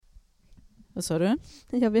Vad sa du?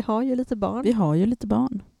 Ja, vi har ju lite barn. Vi har ju lite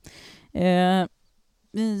barn.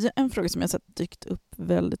 En fråga som jag har sett dykt upp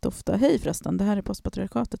väldigt ofta. Hej förresten, det här är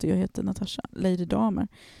Postpatriarkatet och jag heter Natasha, Lady Damer.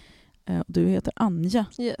 Och du heter Anja.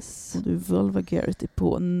 Yes. Och du är Vulvarity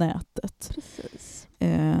på nätet. Precis.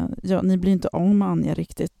 Ja, ni blir inte av med Anja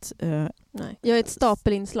riktigt. Nej. Jag är ett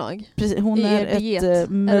stapelinslag. Precis, hon I är er diet, ett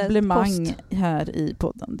möblemang post. här i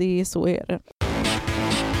podden. Det är så är det.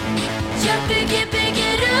 Jag bygger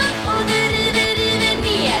upp och du river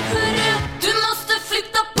ner. Hörru, du måste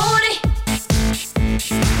flytta på dig.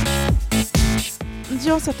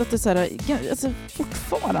 Jag har sett att det är så här, alltså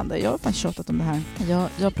fortfarande, jag har fan tjatat om det här. Jag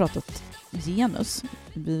har pratat genus,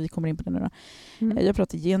 vi kommer in på det nu då. Jag har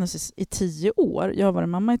pratat genus i 10 år. Jag har varit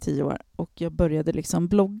mamma i 10 år och jag började liksom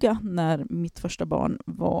blogga när mitt första barn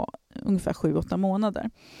var ungefär 7-8 månader.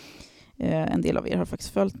 En del av er har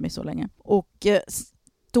faktiskt följt mig så länge. Och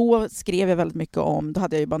då skrev jag väldigt mycket om, då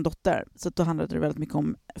hade jag ju bara en dotter, så då handlade det väldigt mycket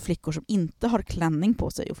om flickor som inte har klänning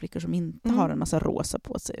på sig och flickor som inte har en massa rosa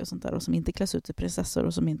på sig och sånt där, och som inte kläs ut till prinsessor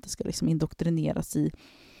och som inte ska liksom indoktrineras i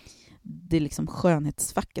det liksom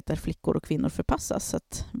skönhetsfacket där flickor och kvinnor förpassas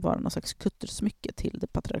att vara någon slags kuttersmycke till det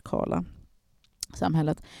patriarkala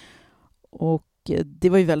samhället. Och det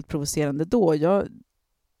var ju väldigt provocerande då. Jag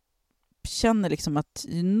känner liksom att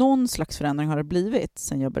någon slags förändring har det blivit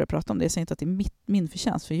sen jag började prata om det. Jag säger inte att det är min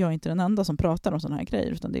förtjänst, för jag är inte den enda som pratar om såna här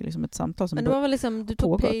grejer, utan det är liksom ett samtal som. Men det var väl liksom, du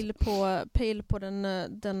tog pågått. pejl på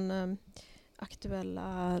den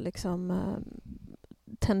aktuella liksom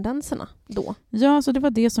tendenserna då. Ja, så det var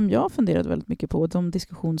det som jag funderade väldigt mycket på. De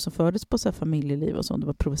diskussioner som fördes på så här familjeliv och så, det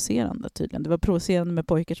var provocerande tydligen. Det var provocerande med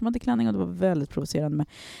pojkar som hade klänning och det var väldigt provocerande med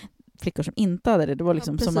flickor som inte hade det. Det var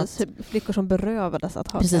liksom som att flickor som berövades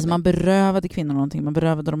att ha precis, klänning. Man berövade kvinnor någonting. Man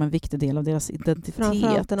berövade dem en viktig del av deras identitet.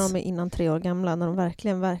 Framförallt när de är innan 3 år gamla, när de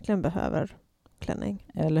verkligen behöver klänning.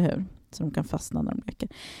 Eller hur? Så de kan fastna när de leker.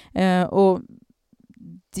 Och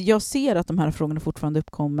jag ser att de här frågorna fortfarande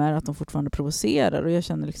uppkommer, att de fortfarande provocerar, och jag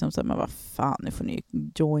känner liksom så här, men vad fan, nu får ni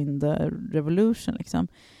join the revolution liksom.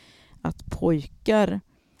 Att pojkar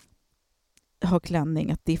har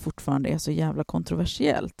klänning, att det fortfarande är så jävla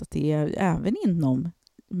kontroversiellt, att det är även inom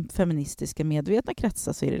feministiska medvetna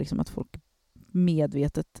kretsar, så är det liksom att folk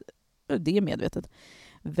medvetet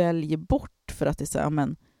väljer bort, för att det är så här,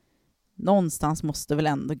 men någonstans måste väl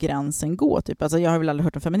ändå gränsen gå. Typ. Alltså, jag har väl aldrig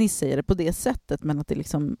hört en feminist säga det på det sättet, men att det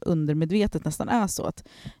liksom undermedvetet nästan är så att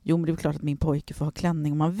jo, men det är klart att min pojke får ha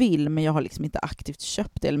klänning om man vill, men jag har liksom inte aktivt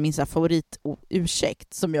köpt det. Eller min så här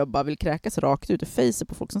favoritursäkt som jag bara vill kräkas rakt ut i face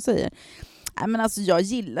på folk som säger, nej men alltså jag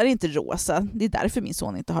gillar inte rosa, det är därför min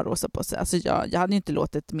son inte har rosa på sig. Alltså jag hade ju inte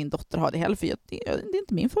låtit min dotter ha det heller, för det är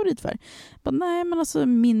inte min favoritfärg. Men nej, men alltså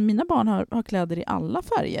mina barn har kläder i alla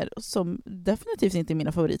färger som definitivt inte är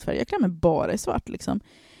mina favoritfärger. Jag klär mig bara i svart liksom.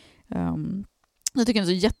 Jag tycker det är en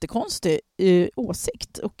så jättekonstig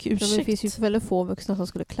åsikt och ursäkt. Det finns ju väldigt få vuxna som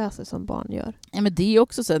skulle klä sig som barn gör. Ja, men det är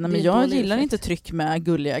också så. Nej, men jag gillar effekt. inte tryck med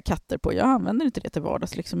gulliga katter på. Jag använder inte det till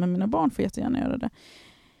vardags liksom, men mina barn får jättegärna göra det.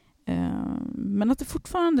 Men att det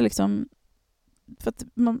fortfarande liksom, för att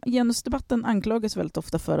genusdebatten anklagas väldigt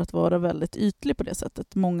ofta för att vara väldigt ytlig på det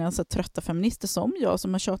sättet. Många så trötta feminister som jag,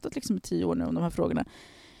 som har tjatat liksom i 10 år nu om de här frågorna,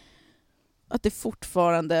 att det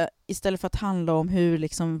fortfarande, istället för att handla om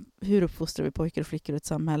hur uppfostrar vi pojkar och flickor i ett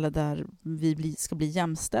samhälle där vi ska bli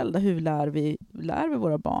jämställda, hur lär vi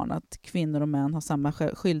våra barn att kvinnor och män har samma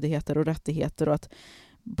skyldigheter och rättigheter, och att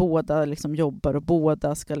båda liksom jobbar och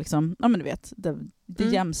båda ska liksom, ja men du vet, det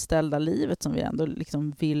jämställda livet som vi ändå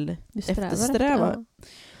liksom vill eftersträva. Efter, ja.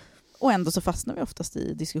 Och ändå så fastnar vi oftast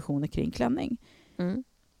i diskussioner kring klänning. Mm.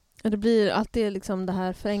 Det blir alltid liksom det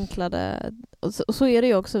här förenklade, och så är det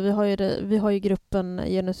ju också. Vi har ju gruppen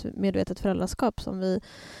Genusmedvetet föräldraskap som vi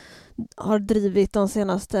har drivit de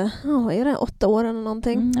senaste 8 åren eller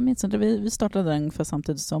någonting. Jag minns inte, vi startade den för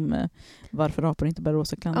samtidigt som Varför apor inte bär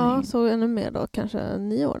rosa klänning. Ja, så ännu mer då, kanske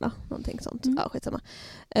 9 år då, någonting sånt. Ja, skitsamma.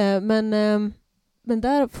 Men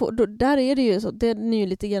där är det ju så, det är ju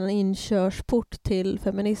lite grann en inkörsport till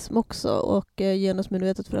feminism också, och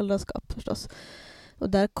genusmedvetet föräldraskap förstås. Och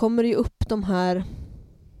där kommer det ju upp de här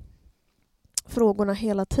frågorna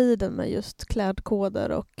hela tiden med just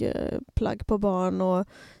klädkoder och plagg på barn och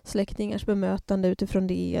släktingars bemötande utifrån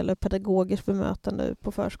det, eller pedagogers bemötande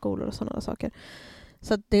på förskolor och sådana saker.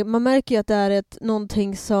 Så att man märker ju att det är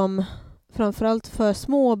någonting som framförallt för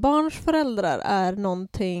småbarnsföräldrar är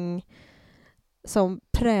någonting som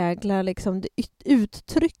präglar liksom det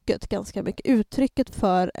uttrycket ganska mycket. Uttrycket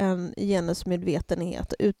för en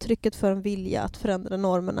genusmedvetenhet, uttrycket för en vilja att förändra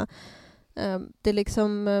normerna. Det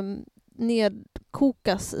liksom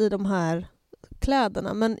nedkokas i de här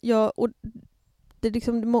kläderna. Men det är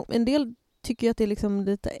liksom, en del tycker jag att det är liksom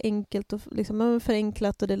lite enkelt och liksom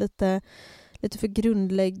förenklat och det är lite för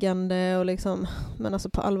grundläggande och liksom, men alltså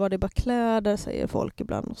på allvar det är bara kläder, säger folk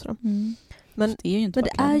ibland och sådär. Men det är ju inte men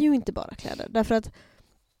det är ju inte bara kläder, därför att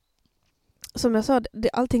som jag sa,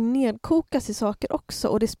 allting nedkokas i saker också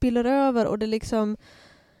och det spiller över och det liksom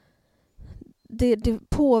det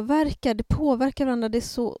påverkar varandra. Det är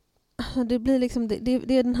så, det blir liksom det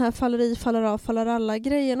är den här faller av, faller alla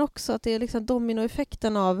grejen också, att det är liksom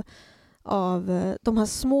dominoeffekten av de här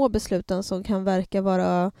små besluten som kan verka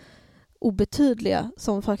vara obetydliga,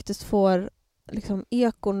 som faktiskt får liksom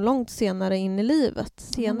ekon långt senare in i livet.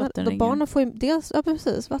 Senare, då barnen får ju dels, ja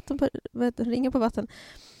precis, ringa på vatten.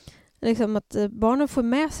 Liksom att barnen får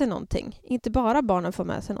med sig någonting. Inte bara barnen får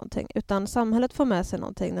med sig någonting, utan samhället får med sig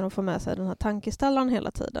någonting när de får med sig den här tankestallan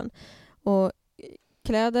hela tiden. Och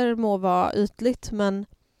kläder må vara ytligt, men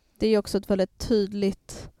det är också ett väldigt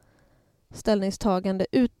tydligt ställningstagande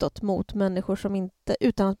utåt mot människor som inte,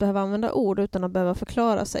 utan att behöva använda ord, utan att behöva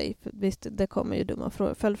förklara sig. För visst, det kommer ju dumma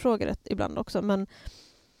följdfrågor ibland också, men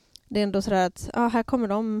det är ändå sådär att här kommer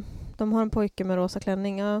de har en pojke med rosa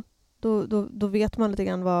klänning, då vet man lite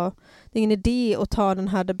grann vad, det är ingen idé att ta den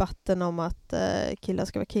här debatten om att killar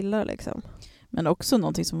ska vara killar liksom. Men också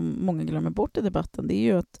någonting som många glömmer bort i debatten, det är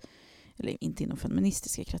ju att, eller inte inom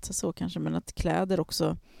feministiska kretsar så kanske, men att kläder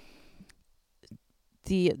också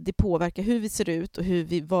det påverkar hur vi ser ut och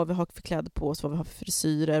vad vi har för kläder på oss, vad vi har för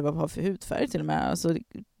frisyrer, vad vi har för hudfärg till och med. Alltså,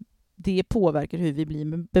 det påverkar hur vi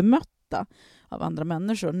blir bemötta av andra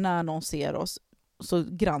människor. När någon ser oss så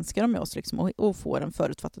granskar de oss liksom och får en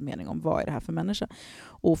förutfattad mening om vad är det här för människa.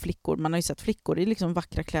 Och flickor, man har ju sett flickor i liksom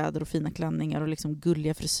vackra kläder och fina klänningar och liksom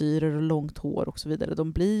gulliga frisyrer och långt hår och så vidare.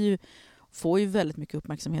 De får ju väldigt mycket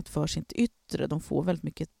uppmärksamhet för sitt yttre. De får väldigt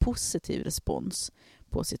mycket positiv respons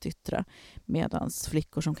på sitt yttre. Medan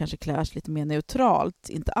flickor som kanske klär sig lite mer neutralt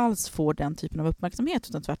inte alls får den typen av uppmärksamhet,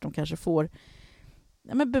 utan tvärtom kanske får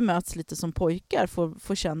bemöts lite som pojkar,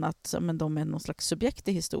 får känna att de är någon slags subjekt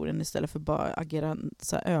i historien istället för bara agera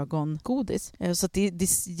så här, ögongodis. Så att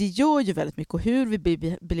det gör ju väldigt mycket, och hur vi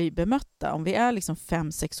blir bemötta. Om vi är liksom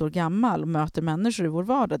 5-6 år gammal och möter människor i vår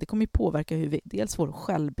vardag, det kommer ju påverka hur vi, dels vår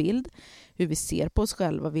självbild, hur vi ser på oss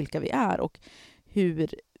själva, vilka vi är och hur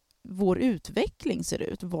vår utveckling ser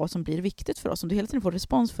ut, vad som blir viktigt för oss. Om du hela tiden får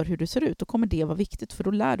respons för hur du ser ut, då kommer det vara viktigt, för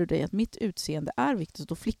då lär du dig att mitt utseende är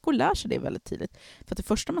viktigt. Och flickor lär sig det väldigt tidigt. För att det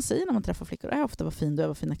första man säger när man träffar flickor är ofta vad fin du är,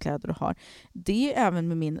 vad fina kläder du har. Det är även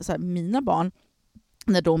med mina barn,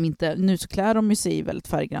 när de inte, nu så klär de sig i väldigt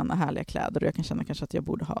färggranna, härliga kläder, och jag kan känna kanske att jag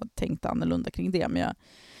borde ha tänkt annorlunda kring det, men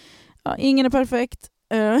ingen är perfekt.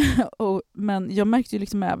 Men jag märkte ju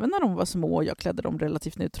liksom även när de var små, jag klädde dem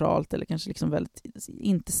relativt neutralt eller kanske liksom väldigt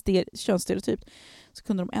inte könsstereotypt, så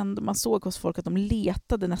kunde de ändå, man såg hos folk att de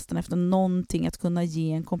letade nästan efter någonting att kunna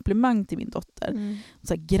ge en komplimang till min dotter.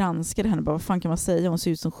 Så här, granskade henne, bara vad fan kan man säga, hon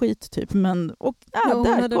ser ut som skit typ, men hon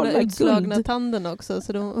hade den där utslagna tanden också,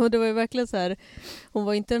 så det var ju verkligen så här, hon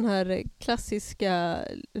var inte den här klassiska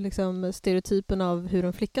liksom, stereotypen av hur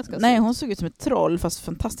en flicka ska se. Nej, hon såg ut som ett troll, fast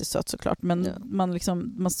fantastiskt söt såklart, men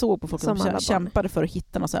man såg på folk som kämpade för att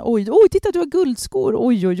hitta något så här, oj, titta du har guldskor,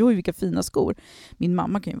 oj, vilka fina skor. Min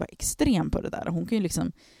mamma kan ju vara extrem på det där, hon kan ju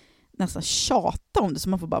liksom nästan tjata om det, så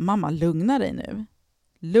man får bara, mamma lugna dig nu,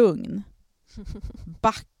 lugn,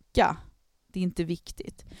 backa, det är inte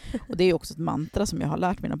viktigt. Och det är också ett mantra som jag har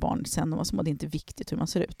lärt mina barn sen de var små, det är inte viktigt hur man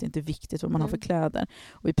ser ut, det är inte viktigt vad man har för kläder.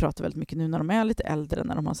 Och vi pratar väldigt mycket nu när de är lite äldre,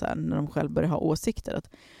 när de har så här, när de själv börjar ha åsikter, att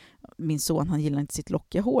min son, han gillar inte sitt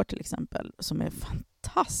lockiga hår till exempel, som är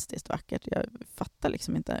fantastiskt vackert. Jag fattar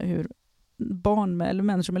liksom inte hur barn eller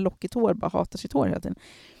människor med lockigt hår bara hatar sitt hår hela tiden.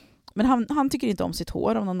 Men han tycker inte om sitt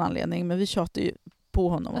hår av någon anledning, men vi tjatar ju på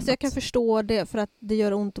honom. Alltså jag kan förstå det, för att det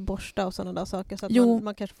gör ont att borsta och sådana där saker, så att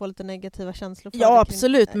man kanske får lite negativa känslor för det. Ja,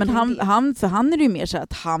 absolut, men han är ju mer så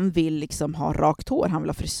att han vill liksom ha rakt hår, han vill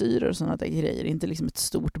ha frisyrer och sådana där grejer, inte liksom ett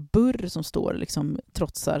stort burr som står liksom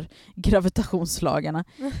trotsar gravitationslagarna.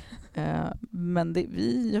 Men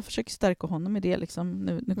jag försöker stärka honom i det liksom.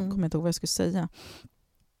 Nu kommer jag inte ihåg vad jag skulle säga.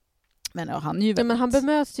 Men han är ju väldigt... men han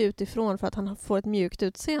bemöts ju utifrån för att han får ett mjukt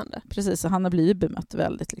utseende. Precis, så han har blivit bemött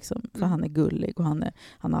väldigt liksom, för han är gullig och han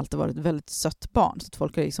har alltid varit ett väldigt sött barn, så att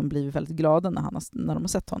folk har liksom blivit väldigt glada när de har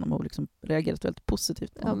sett honom och liksom reagerat väldigt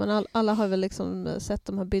positivt på honom. Men alla har väl liksom sett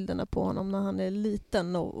de här bilderna på honom när han är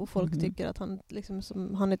liten, och folk tycker att han liksom,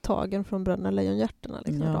 han är tagen från Bröderna Lejonhjärtarna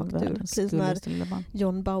liksom, rakt ur. Precis när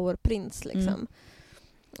John Bauer-prins liksom.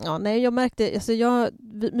 Ja, nej, jag märkte, alltså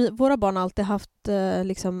våra barn har alltid haft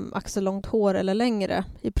liksom axellångt hår eller längre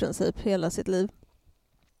i princip hela sitt liv.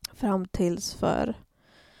 Fram tills det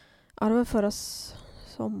var förra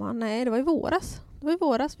sommaren, nej det var i våras. Det var i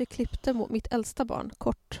våras vi klippte mitt äldsta barn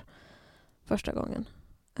kort första gången.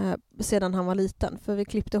 Sedan han var liten. För vi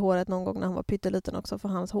klippte håret någon gång när han var pytteliten också, för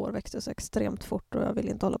hans hår växte så extremt fort och jag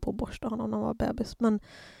ville inte hålla på och borsta honom när han var bebis. Men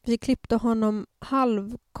vi klippte honom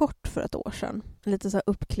halvkort för ett år sedan. Lite så här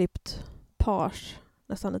uppklippt page,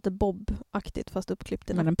 nästan lite bob-aktigt fast uppklippt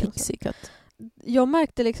i nacken. Men en pixie-cut. Jag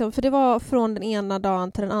märkte liksom, för det var från den ena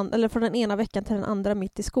dagen till den andra, eller från den ena veckan till den andra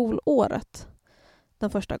mitt i skolåret. Den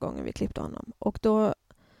första gången vi klippte honom. Och då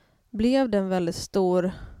blev det en väldigt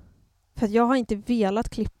stor... För att jag har inte velat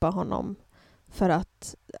klippa honom för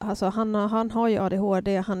att alltså han har ju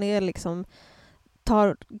ADHD, han är liksom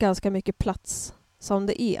tar ganska mycket plats som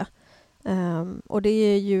det är. Och det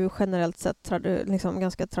är ju generellt sett liksom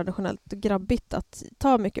ganska traditionellt grabbigt att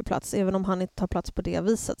ta mycket plats, även om han inte tar plats på det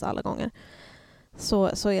viset alla gånger.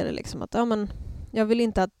 Så är det liksom att jag vill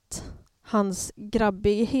inte att hans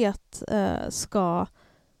grabbighet ska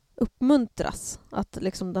uppmuntras, att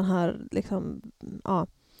liksom den här liksom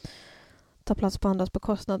ta plats på andras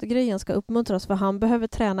bekostnad-grejen ska uppmuntras, för han behöver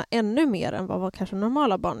träna ännu mer än vad kanske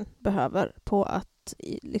normala barn behöver på att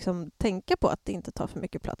liksom tänka på att det inte tar för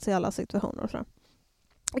mycket plats i alla situationer. Och så.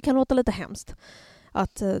 Det kan låta lite hemskt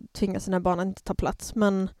att tvinga sina barn att inte ta plats,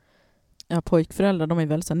 men... Ja, pojkföräldrar, de är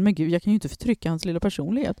väl sen, men gud, jag kan ju inte förtrycka hans lilla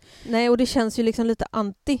personlighet. Nej, och det känns ju liksom lite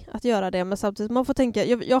anti att göra det, men samtidigt man får tänka,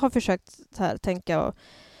 jag har försökt så här tänka och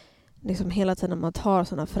liksom hela tiden när man tar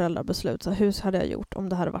sådana föräldrabeslut, så hur hade jag gjort om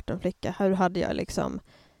det hade varit en flicka? Hur hade jag liksom,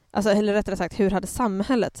 alltså, eller rättare sagt, hur hade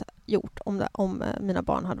samhället gjort om mina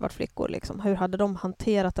barn hade varit flickor? Liksom? Hur hade de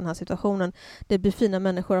hanterat den här situationen? Det blir fina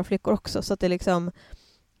människor av flickor också, så att det liksom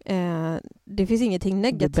det finns ingenting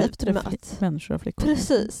negativt med att... människor och flickor.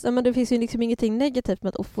 Precis, men det finns ju liksom ingenting negativt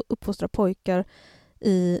med att uppfostra pojkar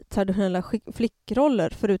i traditionella flickroller,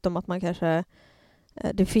 förutom att man kanske...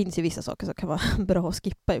 Det finns ju vissa saker som kan vara bra att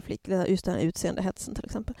skippa i flick, just den här utseendehetsen till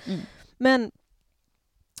exempel. Men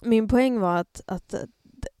min poäng var att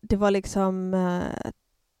det var liksom...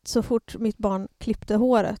 Så fort mitt barn klippte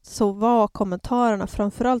håret så var kommentarerna,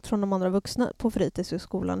 framförallt från de andra vuxna på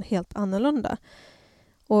fritidshögskolan, helt annorlunda.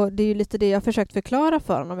 Och det är ju lite det jag försökt förklara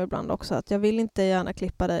för honom ibland också, att jag vill inte gärna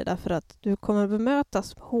klippa dig därför att du kommer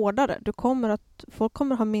bemötas hårdare. Folk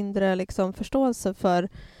kommer ha mindre liksom förståelse för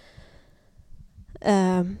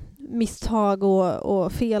misstag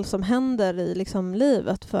och fel som händer i liksom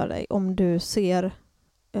livet för dig om du ser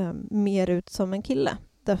mer ut som en kille.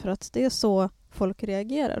 Därför att det är så folk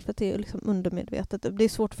reagerar, för att det är liksom undermedvetet. Det är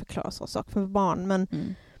svårt att förklara sådana saker för barn, men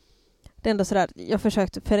det är ändå sådär, jag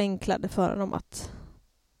försökte förenkla det för honom att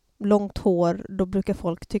långt hår, då brukar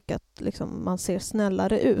folk tycka att liksom man ser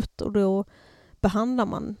snällare ut, och då behandlar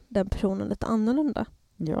man den personen lite annorlunda.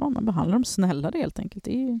 Ja, man behandlar dem snällare helt enkelt.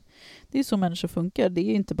 Det är så människor funkar. Det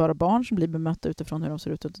är inte bara barn som blir bemötta utifrån hur de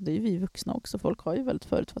ser ut, utan det är vi vuxna också. Folk har ju väldigt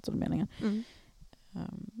förutfattade meningar.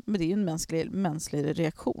 Men det är ju en mänsklig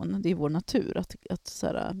reaktion. Det är vår natur att så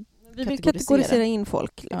här, vi vill kategorisera in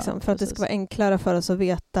folk liksom, för att det ska vara enklare för oss att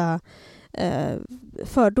veta.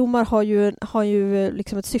 Fördomar har ju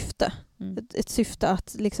liksom ett syfte. Ett syfte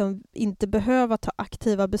att liksom inte behöva ta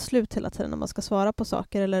aktiva beslut hela tiden när man ska svara på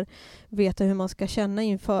saker eller veta hur man ska känna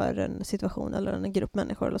inför en situation eller en grupp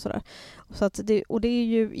människor eller sådär. Så att det är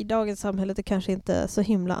ju i dagens samhälle det kanske inte så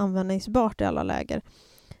himla användningsbart i alla läger.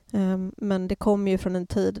 Men det kom ju från en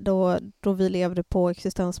tid då vi levde på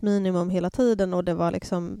existensminimum hela tiden, och det var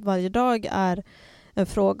liksom varje dag är en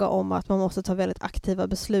fråga om att man måste ta väldigt aktiva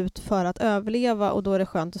beslut för att överleva, och då är det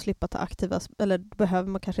skönt att slippa ta aktiva, eller behöver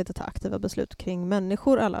man kanske inte ta aktiva beslut kring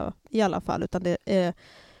människor i alla fall, utan det är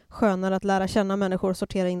skönare att lära känna människor och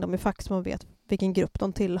sortera in dem i fack så man vet vilken grupp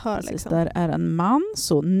de tillhör. Precis, liksom. Där är en man,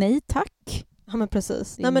 så nej tack. Ja, men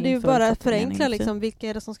precis. Nej, men det är ju bara att förenkla liksom, vilka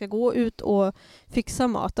är det som ska gå ut och fixa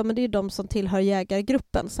mat. Ja, men det är de som tillhör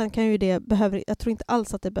jägargruppen. Sen kan ju jag tror inte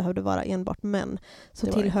alls att det behövde vara enbart män som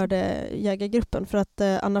tillhörde jägargruppen, för att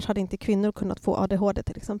annars hade inte kvinnor kunnat få ADHD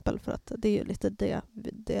till exempel, för att det är ju lite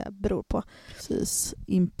det beror på. Precis,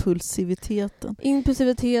 impulsiviteten.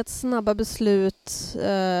 Impulsivitet, snabba beslut,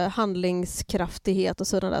 handlingskraftighet och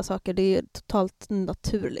sådana där saker, det är totalt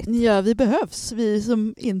naturligt. Ja, vi behövs, vi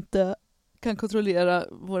som inte kan kontrollera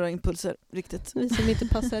våra impulser riktigt. Vi som inte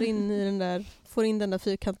passar in i får in den där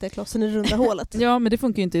fyrkantiga klossen i det runda hålet. Ja, men det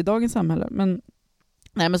funkar ju inte i dagens samhälle.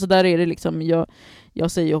 Men så där är det liksom.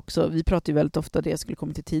 Jag säger också, vi pratar ju väldigt ofta, det jag skulle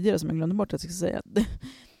komma till tidigare som jag glömde bort att jag ska säga.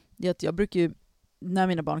 Det är att jag brukar ju, när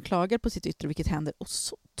mina barn klagar på sitt yttre, vilket händer och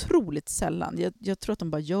så otroligt sällan. Jag tror att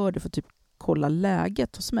de bara gör det för att typ kolla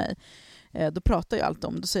läget hos mig. Då pratar jag alltid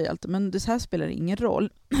om, då säger jag alltid, men det här spelar ingen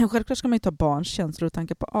roll. Självklart ska man ju ta barns känslor och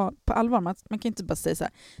tankar på allvar. Man kan inte bara säga så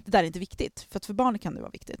här, det där är inte viktigt. För att för barnet kan det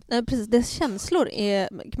vara viktigt. Nej, precis. Deras känslor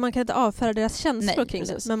man kan inte avfärda deras känslor. Nej, kring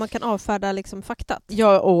precis. det, men man kan avfärda liksom faktat.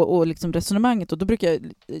 Ja, och liksom resonemanget. Och då brukar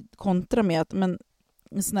jag kontra med att, men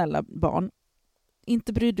snälla barn,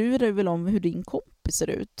 inte bryr du dig väl om hur din kompis ser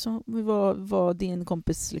ut? Så vad din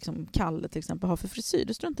kompis liksom, Kalle till exempel har för frisyr,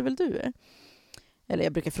 det struntar väl du är? Eller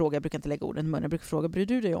jag brukar inte lägga orden i munnen, jag brukar fråga, bryr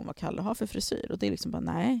du dig om vad Kalle har för frisyr? Och det är liksom bara,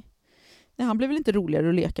 nej, han blir väl inte roligare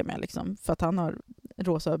att leka med liksom, för att han har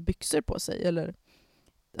rosa byxor på sig. Eller,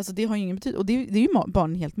 alltså det har ju ingen betydelse. Och det är ju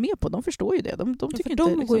barnen helt med på, de förstår ju det. De tycker för inte, de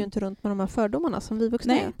liksom, går ju inte runt med de här fördomarna som vi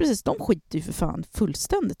vuxna nej, är. precis. De skiter ju för fan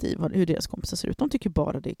fullständigt i hur deras kompisar ser ut. De tycker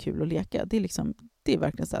bara det är kul att leka. Det är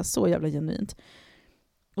verkligen så jävla genuint.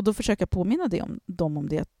 Och då försöker jag påminna dem om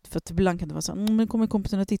det. För att ibland kan det vara så här, nu kommer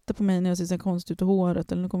kompisen att titta på mig när jag ser så konstigt ut i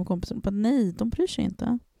håret. Eller nu kommer kompisen att nej, de bryr sig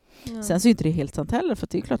inte. Ja. Sen så är inte det helt sant heller, för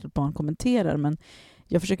det är klart att barn kommenterar, men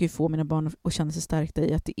jag försöker ju få mina barn att känna sig stärkta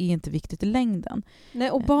i att det är inte viktigt i längden.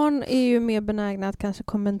 Nej, och barn är ju mer benägna att kanske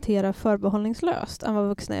kommentera förbehållningslöst än vad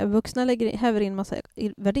vuxna är. Vuxna häver in massa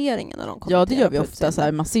i värderingen när de kommenterar. Ja, det gör vi ofta. Så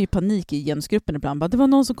här, man ser ju panik i genusgruppen ibland. Bara, det var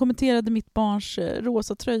någon som kommenterade mitt barns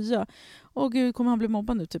rosa tröja. Åh gud, kommer han bli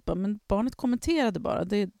mobbad nu? Typ. Men barnet kommenterade bara.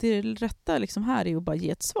 Det rätta liksom här är ju bara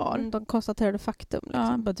ge ett svar. De konstaterade faktum. Liksom.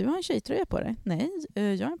 Ja, bara, du har en tjejtröja på dig. Nej, jag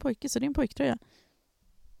är en pojke, så det är en pojktröja.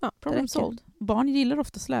 Ja, problem solved. Barn gillar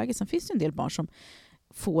oftast läge. Sen finns det en del barn som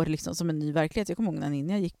får liksom som en ny verklighet. Jag kommer ihåg när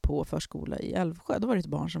jag gick på förskola i Älvsjö. Då var det ett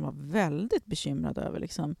barn som var väldigt bekymrad över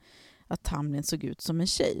liksom, att Tamlin såg ut som en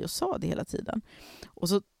tjej och sa det hela tiden. Och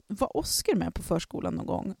så var Oskar med på förskolan någon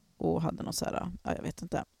gång och hade något så här, jag vet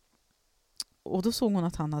inte. Och då såg hon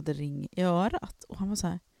att han hade ring i örat. Och han var så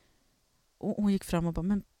här, och hon gick fram och bara,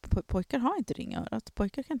 men pojkar har inte ring i örat.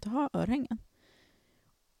 Pojkar kan inte ha örhängen.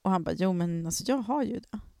 Och han bara, jo men alltså, jag har ju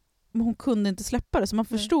det. Men hon kunde inte släppa det. Så man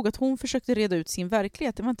förstod att hon försökte reda ut sin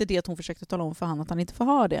verklighet. Det var inte det att hon försökte tala om för han att han inte får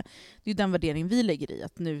ha det. Det är ju den värderingen vi lägger i.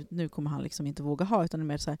 Att nu kommer han liksom inte våga ha. Utan det är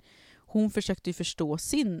mer så här, hon försökte ju förstå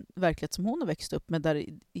sin verklighet som hon har växt upp med. Där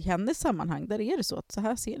i hennes sammanhang, där är det så att så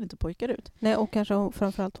här ser inte pojkar ut. Nej, och kanske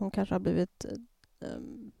framförallt hon kanske har blivit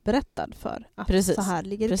berättad för att precis. Så här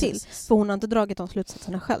ligger det till. För hon har inte dragit de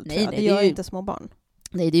slutsatserna själv. Nej, det gör ju inte små barn.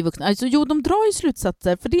 Nej, det är vuxna. Alltså, jo, de drar ju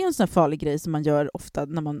slutsatser, för det är en sån här farlig grej som man gör ofta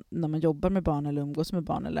när man jobbar med barn eller umgås med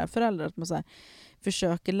barn eller är föräldrar. Att man så här,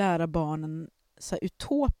 försöker lära barnen så här,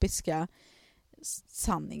 utopiska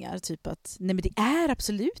sanningar. Typ att nej, men det är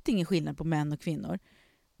absolut ingen skillnad på män och kvinnor.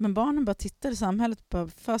 Men barnen bara tittar i samhället på,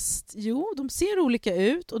 fast jo, de ser olika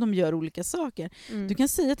ut och de gör olika saker. Du kan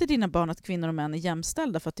säga till dina barn att kvinnor och män är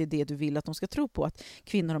jämställda för att det är det du vill att de ska tro på. Att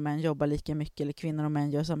kvinnor och män jobbar lika mycket eller kvinnor och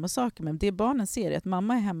män gör samma saker. Men det barnen ser är att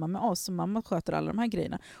mamma är hemma med oss och mamma sköter alla de här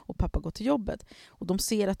grejerna och pappa går till jobbet. Och de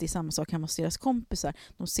ser att det är samma sak hemma hos deras kompisar.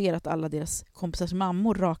 De ser att alla deras kompisars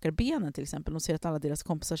mammor rakar benen till exempel. De ser att alla deras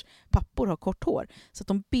kompisars pappor har kort hår. Så att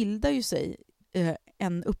de bildar ju sig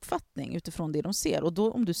en uppfattning utifrån det de ser. Och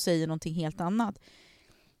då om du säger någonting helt annat,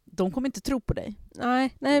 de kommer inte tro på dig.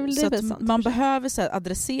 Nej, det är sant. Man behöver så här,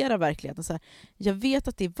 adressera verkligheten. Så här, jag vet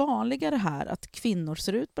att det är vanligare här att kvinnor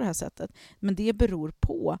ser ut på det här sättet, men det beror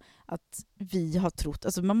på att vi har trott,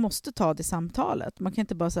 alltså man måste ta det samtalet. Man kan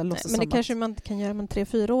inte bara så här, låtsas. Men det kanske man inte kan göra med en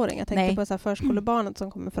 3-4-åring. Jag tänkte på så här förskolebarnet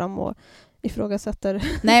som kommer fram och ifrågasätter.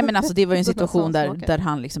 Nej, men alltså det var ju en situation där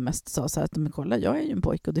han liksom mest sa så här att men kolla, jag är ju en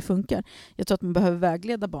pojke och det funkar. Jag tror att man behöver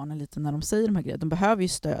vägleda barnen lite när de säger de här grejerna. De behöver ju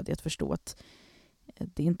stöd i att förstå att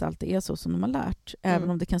det inte alltid är så som de har lärt. Även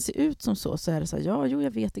om det kan se ut som så är det så här,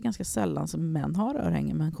 jag vet det ganska sällan som män har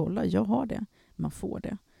örhängen, men kolla, jag har det. Man får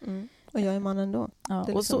det. Och jag är man ändå.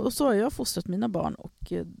 Ja, och så har jag fostrat mina barn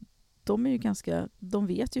och de är ju de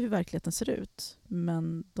vet ju hur verkligheten ser ut,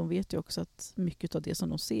 men de vet ju också att mycket av det som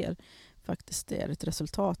de ser faktiskt är ett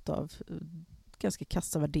resultat av ganska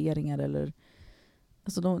kassa värderingar eller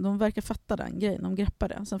alltså de verkar fatta den grejen, de greppar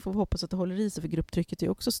det. Sen får vi hoppas att det håller i sig, för grupptrycket är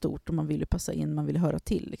också stort och man vill ju passa in, man vill höra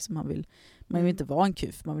till. Liksom. Man vill inte vara en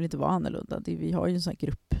kuf, man vill inte vara annorlunda. Vi har ju en sån här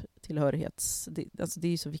grupptillhörighet. Det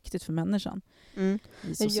är ju så viktigt för människan.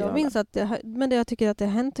 Jag minns att jag tycker att det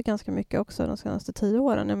har hänt ganska mycket också de senaste 10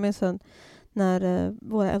 åren. Jag minns när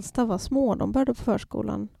våra äldsta var små, de började på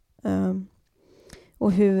förskolan.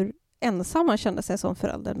 Och hur ensam man kände sig som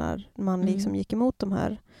förälder när man liksom gick emot de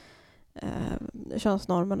här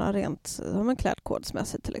könsnormerna rent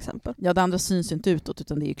klädkodsmässigt till exempel. Ja, det andra syns ju inte utåt,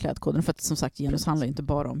 utan det är ju klädkoden. För att som sagt, genus handlar inte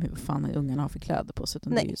bara om hur fan ungarna har för kläder på sig,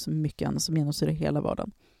 utan det är ju så mycket annat som genomsyrar hela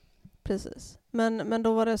vardagen. Precis. Men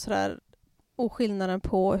då var det sådär, Och skillnaden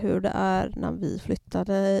på hur det är när vi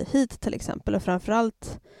flyttade hit till exempel. Och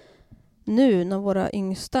framförallt nu när våra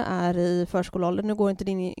yngsta är i förskoleåldern. Nu går inte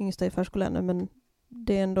din yngsta i förskolan ännu, men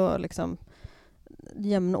det är ändå liksom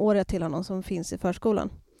jämnåriga till honom som finns i förskolan.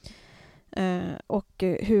 Och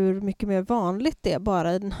hur mycket mer vanligt det är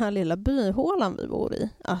bara i den här lilla byhålan vi bor i.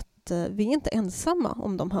 Att vi är inte ensamma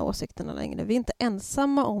om de här åsikterna längre. Vi är inte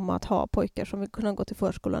ensamma om att ha pojkar som vill kunna gå till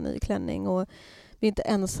förskolan i klänning. Och vi är inte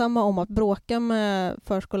ensamma om att bråka med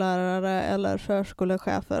förskollärare eller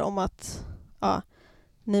förskolechefer om att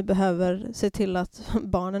ni behöver se till att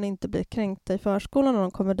barnen inte blir kränkta i förskolan när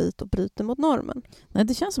de kommer dit och bryter mot normen. Nej,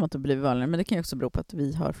 det känns som att det blir vanligare, men det kan ju också bero på att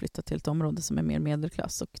vi har flyttat till ett område som är mer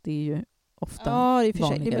medelklass, och det är ju ofta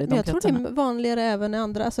vanligare i de jag tror det kretsarna. är vanligare även i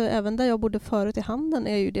andra, alltså även där jag bodde förut i Handen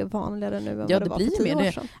är ju det vanligare nu än vad det var för 10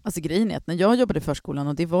 år sedan. Alltså grejen är att när jag jobbade i förskolan,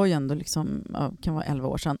 och det var ju ändå liksom, kan vara 11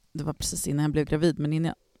 år sedan, det var precis innan jag blev gravid,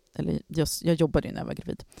 men jag jobbade ju när jag var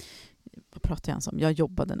gravid. Vad pratar jag ens om? Jag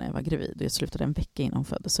jobbade när jag var gravid och jag slutade en vecka innan hon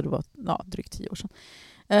föddes, så det var drygt 10 år sedan.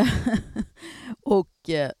 Och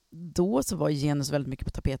då så var genus väldigt mycket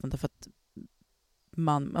på tapeten, därför att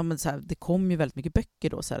det kom ju väldigt mycket böcker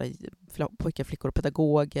då, så här, pojkar, flickor och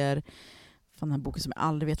pedagoger. Från den här boken som jag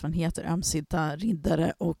aldrig vet vad den heter, Ömsida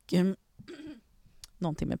riddare och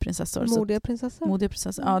någonting med prinsessor. Modiga prinsessor. Modiga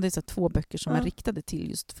prinsessor. Ja, det är så 2 böcker som är riktade till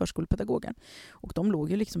just förskolepedagoger. Och de låg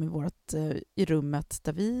ju liksom i rummet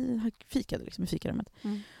där vi fikade, liksom i fikarummet.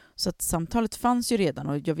 Så att samtalet fanns ju redan,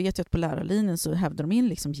 och jag vet ju att på lärarlinjen så hävdade de in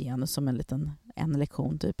liksom genus som en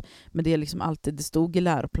lektion typ. Men det är liksom alltid, det stod i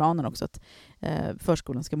läroplanen också att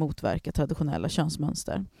förskolan ska motverka traditionella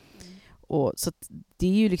könsmönster. Och så att det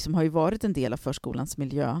är ju liksom, har ju varit en del av förskolans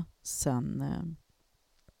miljö sen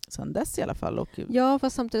dess i alla fall. Och ja,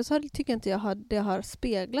 fast samtidigt så tycker jag inte det har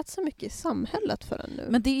speglat så mycket i samhället förrän nu.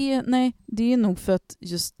 Men det är nog för att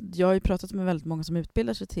just, jag har ju pratat med väldigt många som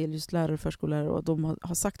utbildar sig till just lärare och förskollärare, och de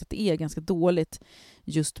har sagt att det är ganska dåligt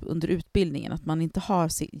just under utbildningen, att man inte har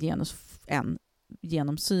genus än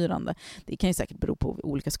genomsyrande. Det kan ju säkert bero på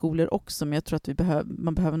olika skolor också, men jag tror att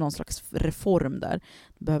man behöver någon slags reform där.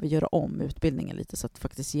 Man behöver göra om utbildningen lite så att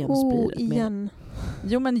faktiskt genus blir igen.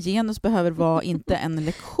 Jo, men genus behöver vara inte en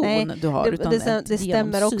lektion du har, utan det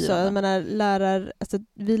stämmer också. Jag menar,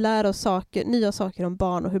 vi lär oss nya saker om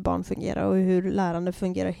barn och hur barn fungerar och hur lärande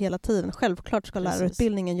fungerar hela tiden. Självklart ska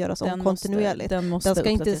lärarutbildningen göras om kontinuerligt. Den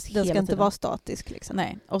ska inte vara statisk. Liksom.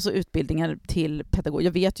 Nej, och så utbildningar till pedagoger.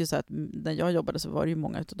 Jag vet ju så att när jag jobbade så var det ju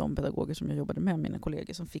många av de pedagoger som jag jobbade med, mina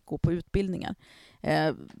kollegor, som fick gå på utbildningar.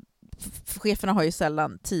 Cheferna har ju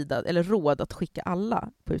sällan tid eller råd att skicka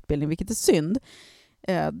alla på utbildning, vilket är synd.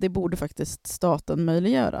 Det borde faktiskt staten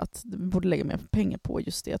möjliggöra, att vi borde lägga mer pengar på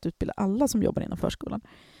just det, att utbilda alla som jobbar inom förskolan.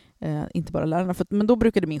 Inte bara lärarna. Men då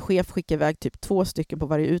brukade min chef skicka iväg typ 2 stycken på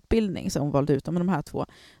varje utbildning, så hon valde ut de här 2.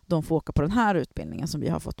 De får åka på den här utbildningen som vi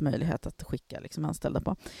har fått möjlighet att skicka liksom anställda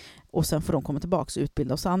på. Och sen får de komma tillbaka och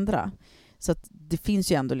utbilda oss andra. Så att det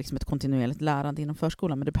finns ju ändå liksom ett kontinuerligt lärande inom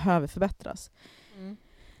förskolan, men det behöver förbättras.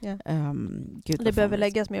 Det behöver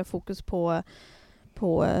läggas mer fokus på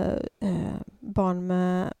barn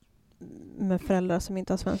med föräldrar som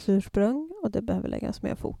inte har svenskt ursprung, och det behöver läggas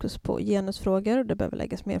mer fokus på genusfrågor, och det behöver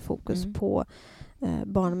läggas mer fokus på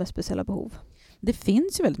barn med speciella behov. Det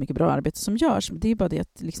finns ju väldigt mycket bra arbete som görs, det är bara det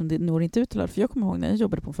att liksom, det når inte ut till alla. För jag kommer ihåg när jag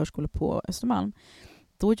jobbade på en förskola på Östermalm,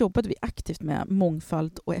 då jobbade vi aktivt med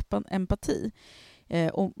mångfald och empati.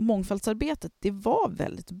 Och mångfaldsarbetet, det var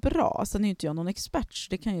väldigt bra. Sen är ju inte jag någon expert, så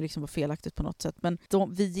det kan ju liksom vara felaktigt på något sätt. Men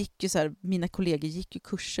vi gick ju så här, mina kollegor gick ju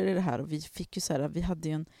kurser i det här, och vi fick ju så här, vi hade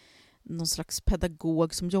ju någon slags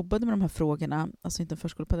pedagog som jobbade med de här frågorna. Alltså inte en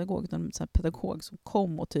förskolepedagog, utan en pedagog som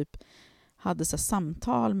kom och typ hade så här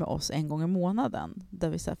samtal med oss en gång i månaden. Där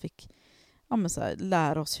vi så här fick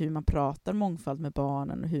lära oss hur man pratar mångfald med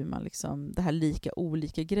barnen, och hur man liksom, det här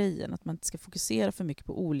olika grejen, att man inte ska fokusera för mycket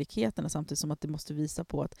på olikheterna, samtidigt som att det måste visa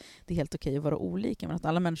på att det är helt okej att vara olika, men att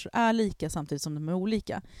alla människor är lika samtidigt som de är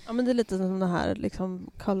olika. Ja, men det är lite som den här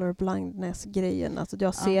liksom color blindness-grejen, alltså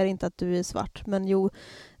jag ser inte att du är svart, men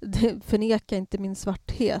förneka inte min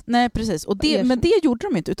svarthet. Nej, precis. Och men det gjorde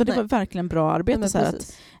de inte, utan det var verkligen bra arbete. Nej, så här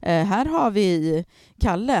att, här har vi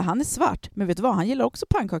Kalle, han är svart, men vet du vad, han gillar också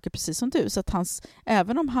pannkakor precis som du, så att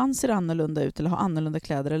även om han ser annorlunda ut eller har annorlunda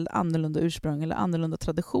kläder eller annorlunda ursprung eller annorlunda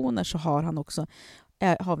traditioner, så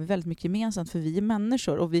har vi väldigt mycket gemensamt, för vi är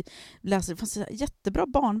människor, och vi läser, det fanns jättebra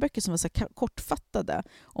barnböcker som var så här kortfattade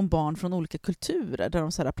om barn från olika kulturer, där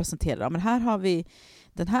de så här presenterar, men här har vi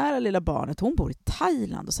den här lilla barnet, hon bor i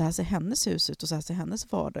Thailand och så här ser hennes hus ut och så här ser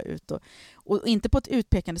hennes vardag ut. Och inte på ett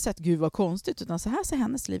utpekande sätt, gud vad konstigt, utan så här ser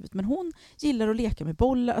hennes liv ut. Men hon gillar att leka med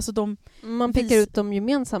bollar. Alltså man pekar ut de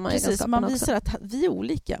gemensamma egenskaperna man visar också. att vi är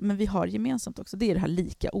olika, men vi har gemensamt också. Det är det här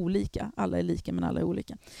lika, olika. Alla är lika, men alla är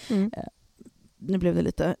olika. Nu blev det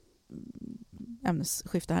lite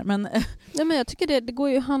ämnesskifte här. Men jag tycker det går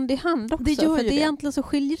ju hand i hand också. Det gör för ju det. Egentligen så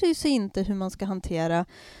skiljer det sig inte hur man ska hantera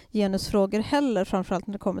genusfrågor heller, framförallt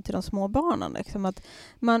när det kommer till de små barnen. Liksom att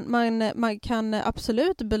man kan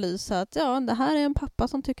absolut belysa att det här är en pappa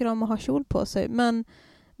som tycker om att ha kjol på sig, men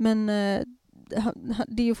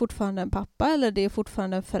det är ju fortfarande en pappa, eller det är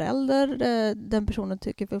fortfarande en förälder. Den personen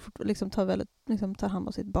tar hand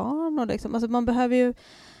om sitt barn. Och alltså man behöver ju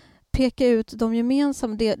peka ut de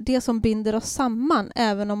gemensamma, det som binder oss samman,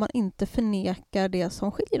 även om man inte förnekar det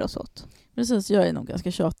som skiljer oss åt. Precis, jag är nog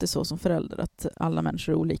ganska tjatig så som förälder, att alla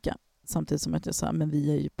människor är olika. Samtidigt som att jag säger, men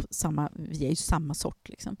vi är ju samma sort.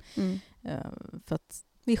 Liksom. För att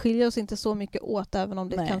vi skiljer oss inte så mycket åt, även om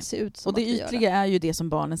det kan se ut som och det att vi gör ytliga är ju det som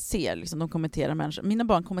barnen ser. Liksom, de kommenterar människor. Mina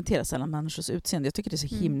barn kommenterar sällan människors utseende. Jag tycker det är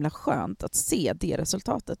så himla skönt att se det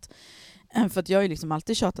resultatet. För att jag är liksom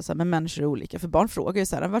alltid tjatar så här, men människor är olika. För barn frågar ju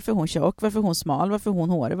så här, varför är hon tjock, varför är hon smal, varför är hon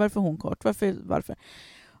hårig, varför är hon kort, varför?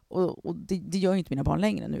 Och det gör ju inte mina barn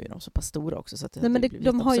längre. Nu är de så pass stora också. Så att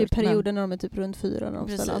de har ju perioder när de är typ runt 4 när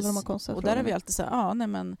de ställer alla de här konstiga och där är vi alltid så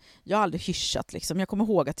här, jag har aldrig hyschat. Liksom. Jag kommer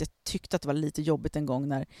ihåg att jag tyckte att det var lite jobbigt en gång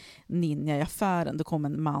när Ninja i affären, då kom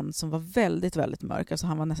en man som var väldigt, väldigt mörk. Alltså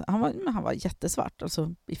han var jättesvart,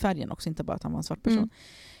 alltså i färgen också, inte bara att han var en svart person.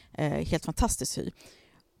 Helt fantastisk hy.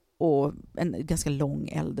 Och en ganska lång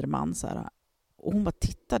äldre man så här. Och hon bara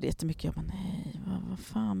tittade jättemycket. Jag bara, nej, vad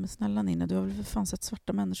fan, men snälla Nina, du har väl för fan sett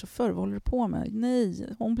svarta människor förr, vad håller du på med?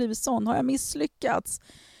 Nej, hon blivit sån, har jag misslyckats?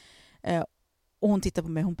 Och hon tittade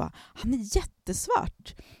på mig och hon bara, han är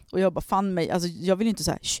jättesvart. Och jag bara, fan mig, alltså jag vill inte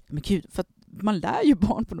säga, men gud, för att man lär ju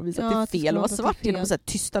barn på något vis att det är fel att vara svart genom att så här,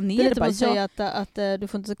 tysta ner det. Det är säga att du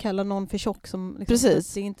får inte så kalla någon för tjock som liksom,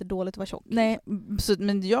 precis. Det är inte dåligt att vara tjock. Nej,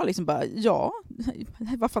 men jag liksom bara,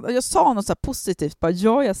 vad fan, jag sa något så här positivt, bara,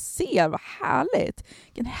 jag ser, vad härligt.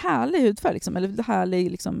 Vilken härlig hudfärg, liksom, eller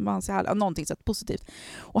härlig, liksom, man ser härlig, någonting så här positivt.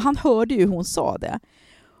 Och han hörde ju hur hon sa det.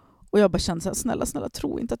 Och jag bara kände så här, snälla,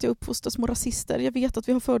 tro inte att jag uppfostrar små rasister. Jag vet att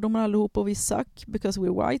vi har fördomar allihop och vi suck because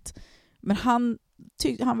we're white. Men han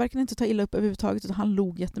verkade inte ta illa upp överhuvudtaget, utan han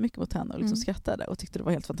log jättemycket mot henne och liksom skrattade och tyckte det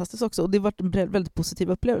var helt fantastiskt också. Och det var en väldigt positiv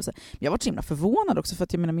upplevelse. Men jag var så himla förvånad också, för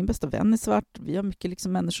att jag menar, min bästa vän är svart. Vi har mycket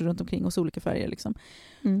liksom människor runt omkring oss, olika färger. Liksom.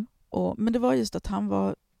 Men det var just att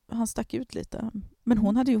han stack ut lite. Men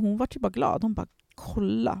hon var ju bara glad. Hon bara,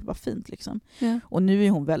 kolla vad fint liksom. Yeah. Och nu är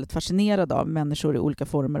hon väldigt fascinerad av människor i olika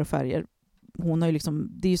former och färger. Hon har ju liksom,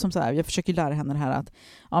 det är ju som så här, jag försöker lära henne det här att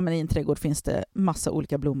men i en trädgård finns det massa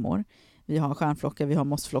olika blommor. Vi har stjärnflockar, vi har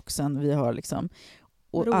mossfloxen, vi har liksom,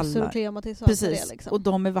 och rosor och klematis. Precis, det, liksom. Och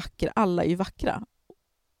de är vackra, alla är ju vackra.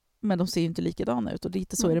 Men de ser ju inte likadana ut, och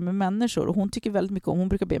lite så är det med människor. Och hon tycker väldigt mycket om, hon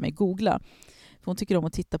brukar be mig googla. För hon tycker om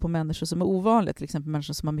att titta på människor som är ovanliga, till exempel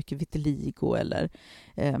människor som har mycket vitiligo, eller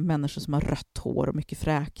människor som har rött hår och mycket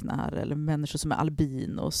fräknar, eller människor som är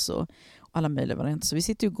albinos och alla möjliga varianter. Så vi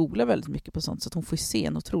sitter ju och googlar väldigt mycket på sånt, så att hon får se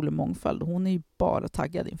en otrolig mångfald. Och hon är ju bara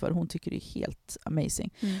taggad inför. Hon tycker det är helt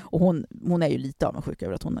amazing. Och hon är ju lite avundsjuk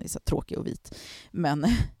över att hon är så tråkig och vit. Men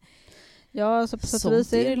ja, alltså på sätt och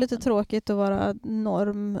vis är det lite tråkigt att vara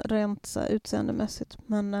norm rent så utseendemässigt.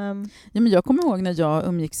 Men jag kommer ihåg när jag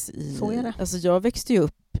umgicks i... Så är det. Alltså jag växte ju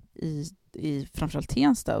upp i framförallt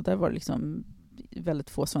Tensta, och där var det liksom väldigt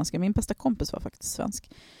få svenskar. Min bästa kompis var faktiskt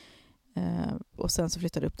svensk. Och sen så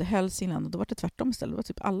flyttade jag upp till Hälsingland, och då var det tvärtom istället. Det var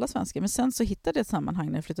typ alla svenskar. Men sen så hittade jag ett sammanhang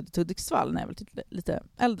när jag flyttade till Hudiksvall, när jag var lite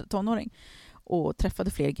äldre tonåring. Och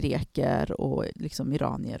träffade fler greker och liksom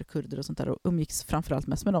iranier, kurder och sånt där. Och umgicks framförallt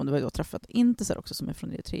mest med dem. Det var jag träffat Intisar också, som är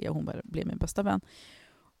från Eritrea. Hon blev min bästa vän.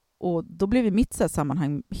 Och då blev mitt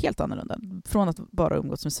sammanhang helt annorlunda. Från att bara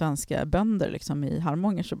umgås med svenska bönder liksom i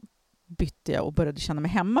Harmånger, så bytte jag och började känna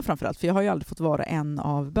mig hemma framförallt. För jag har ju aldrig fått vara en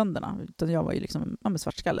av bönderna. Utan jag var ju liksom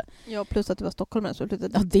svartskalle. Ja, plus att du var stockholmare. Så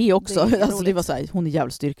ja, det också. Det var så här, hon är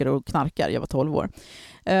djävulsdyrkare och knarkar. Jag var 12 år.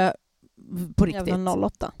 På riktigt. Jävla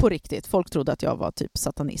 08. På riktigt. Folk trodde att jag var typ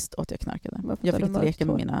satanist och att jag knarkade. Jag fick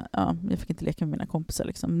inte leka med mina kompisar.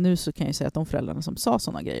 Liksom. Nu så kan jag säga att de föräldrarna som sa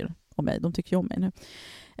såna grejer om mig, de tycker ju om mig nu.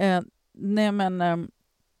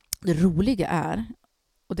 Det roliga är,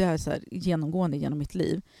 och det är så här genomgående genom mitt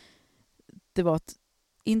liv, det var att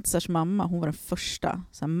Intisars mamma, hon var den första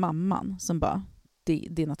så här, mamman som bara,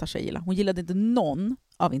 det är Natasha jag gillar. Hon gillade inte någon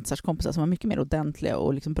av Intisars kompisar som var mycket mer ordentliga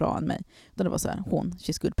och liksom bra än mig. Utan det var så här,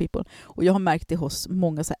 she's good people. Och jag har märkt det hos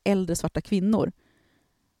många så här äldre svarta kvinnor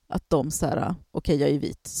att de så här, okej, jag är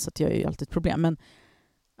vit så att jag är ju alltid ett problem, men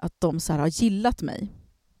att de så här har gillat mig.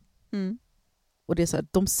 Och det är så här,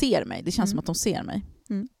 de ser mig. Det känns som att de ser mig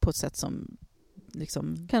på ett sätt som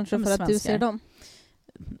liksom, kanske för att du ser dem.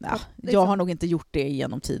 Ja, jag har nog inte gjort det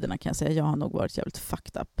genom tiderna, kan jag säga. Jag har nog varit jävligt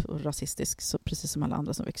fucked up och rasistisk, så precis som alla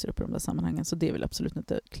andra som växer upp i de där sammanhangen. Så det vill jag absolut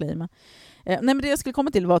inte claima. Nej, men det jag skulle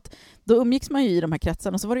komma till var att då umgicks man ju i de här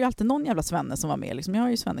kretsarna, och så var det ju alltid någon jävla svenne som var med. Liksom. Jag har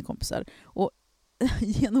ju svennekompisar. Och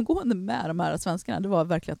genomgående med de här svenskarna, det var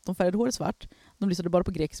verkligen att de färgade håret svart, de lyssnade bara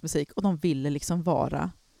på grekisk musik och de ville liksom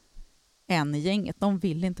vara en i gänget. De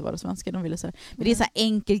ville inte vara svenskar. De ville så här. Men det är så här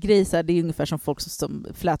enkel grej. Så här, det är ungefär som folk som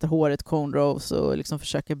flätar håret, cornrows och liksom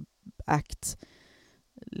försöker act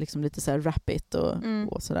liksom lite så här rapigt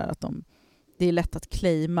och sådär. Att det är lätt att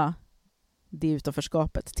claima det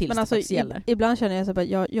utanförskapet tills men det alltså, faktiskt gäller. Ibland känner jag så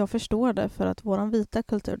att jag förstår det, för att våran vita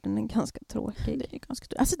kultur, den är ganska tråkig. Det är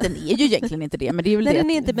ganska, alltså den är ju egentligen inte det, men det är väl den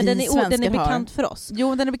det är inte, men den är bekant för oss.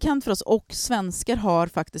 Jo, den är bekant för oss, och svenskar har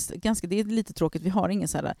faktiskt ganska, det är lite tråkigt, vi har ingen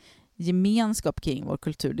så här gemenskap kring vår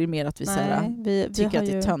kultur. Det är mer att vi, vi tycker att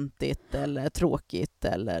det är töntigt eller tråkigt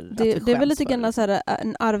eller det är väl lite grann så här,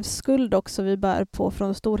 en arvsskuld också vi bär på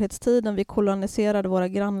från storhetstiden. Vi koloniserade våra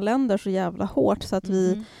grannländer så jävla hårt så att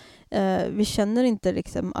vi känner inte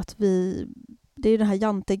liksom att det är den här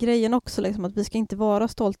jantegrejen också, liksom, att vi ska inte vara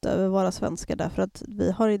stolta över våra svenskar därför att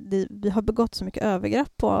vi har begått så mycket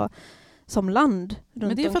övergrepp på som land runt omkring oss.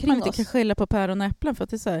 Men det är för att man inte kan skälla på päron och äpplen, för att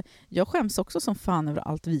det är så här, jag skäms också som fan över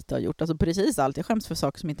allt vita har gjort, alltså precis allt. Jag skäms för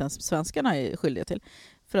saker som inte ens svenskarna är skyldiga till,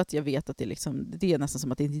 för att jag vet att det är nästan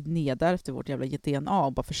som att det är nedar efter vårt jävla DNA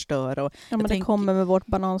och bara förstöra. Och ja, men det kommer med vårt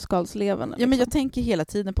bananskalslevande. Ja, men jag tänker hela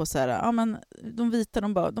tiden på så här, ja, men de vita,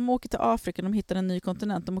 de åker till Afrika, de hittar en ny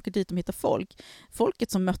kontinent, de åker dit, de hittar folk.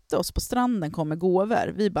 Folket som mötte oss på stranden kom med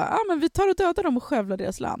gåvor. Vi bara, men vi tar och dödar dem och skövlar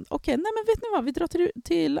deras land. Okej, nej men vet ni vad, vi drar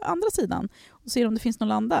till andra sidan och ser om det finns någon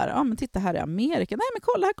land där. Ja, men titta, här är Amerika. Nej men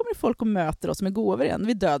kolla, här kommer folk och möter oss med gåvor igen.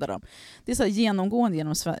 Vi dödar dem. Det är så här genomgående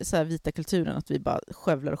genom så här vita kulturen att vi bara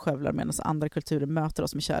skövlar medan andra kulturer möter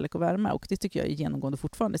oss med kärlek och värme, och det tycker jag är genomgående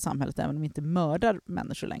fortfarande i samhället, även om vi inte mördar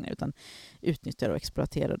människor längre utan utnyttjar och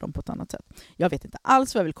exploaterar dem på ett annat sätt. Jag vet inte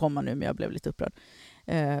alls vad jag vill komma nu, men jag blev lite upprörd.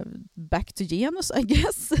 Back to genus, I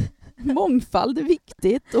guess. Mångfald är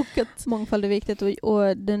viktigt. Mångfald är viktigt,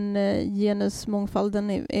 och den genusmångfalden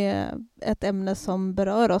är ett ämne som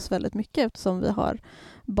berör oss väldigt mycket, eftersom vi har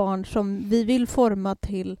barn som vi vill forma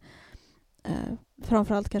till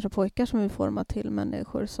framförallt kanske pojkar som vi formar till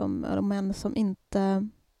människor eller män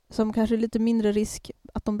som kanske är lite mindre risk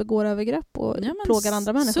att de begår övergrepp och plågar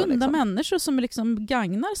andra människor. Sunda liksom. Människor som liksom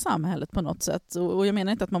gagnar samhället på något sätt. Och jag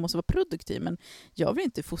menar inte att man måste vara produktiv, men jag vill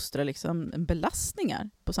inte fostra liksom belastningar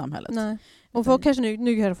på samhället. Nej. Och folk kanske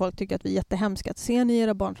nu kan folk tycka att vi är jättehemska. Att ser ni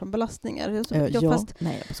era barn som belastningar? Nej, jag bara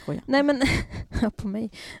skojar. Nej, men på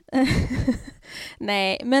mig.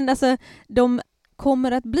 Nej, men alltså de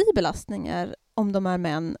kommer att bli belastningar om de är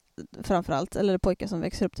män framförallt, eller pojkar som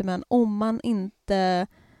växer upp till män, om man inte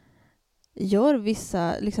gör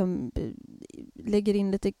vissa, liksom lägger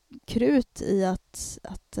in lite krut i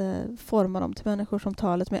att forma dem till människor som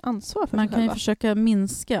tar lite mer ansvar för man sig kan själva. Ju försöka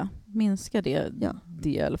minska det, det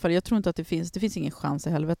i alla fall. Jag tror inte att det finns ingen chans i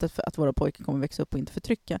helvetet för att våra pojkar kommer växa upp och inte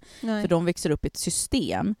förtrycka. Nej. För de växer upp i ett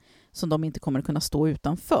system som de inte kommer att kunna stå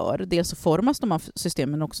utanför. Dels så formas de av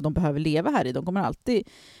systemen, men också de behöver leva här i. De kommer alltid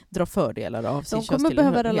dra fördelar av sin könstil. De kommer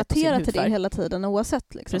behöva relatera till det hela tiden,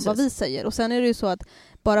 oavsett liksom, vad vi säger. Och sen är det ju så att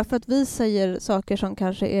bara för att vi säger saker som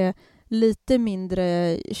kanske är lite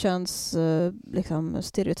mindre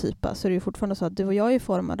stereotypa, så är det ju fortfarande så att du och jag är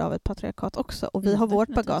formade av ett patriarkat också. Och vi har vårt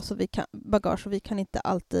bagage och vi kan inte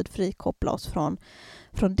alltid frikoppla oss från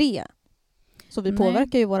det. Så vi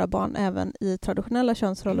påverkar ju våra barn även i traditionella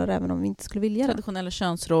könsroller, även om vi inte skulle vilja det. Traditionella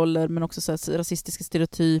könsroller, men också så här, rasistiska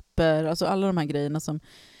stereotyper, alltså alla de här grejerna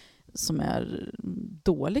som är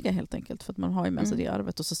dåliga helt enkelt, för att man har ju med sig det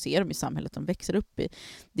arvet, och så ser de i samhället de växer upp i.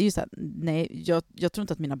 Det är ju så här, nej, jag tror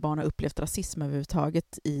inte att mina barn har upplevt rasism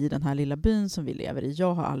överhuvudtaget i den här lilla byn som vi lever i.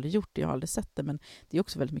 Jag har aldrig gjort det, jag har aldrig sett det, men det är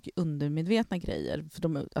också väldigt mycket undermedvetna grejer.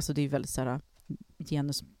 För alltså det är ju väldigt så här,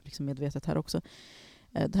 genus liksom medvetet här också.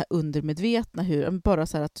 Det här undermedvetna, bara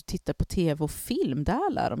så här att du tittar på tv och film,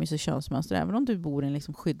 där lär de ju sig könsmönster. Även om du bor i en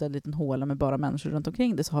liksom skyddad liten håla med bara människor runt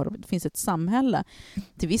omkring det, så det finns ett samhälle.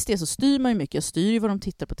 Till viss del så styr man ju mycket. Jag styr ju vad de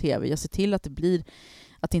tittar på tv. Jag ser till att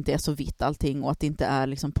det inte är så vitt allting, och att det inte är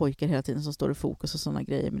liksom pojkar hela tiden som står i fokus och sådana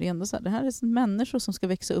grejer. Men det är ändå så här, det här är människor som ska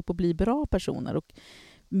växa upp och bli bra personer och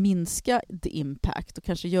minska the impact och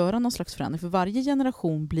kanske göra någon slags förändring. För varje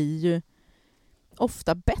generation blir ju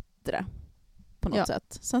ofta bättre på något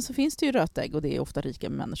sätt. Sen så finns det ju rötägg, och det är ofta rika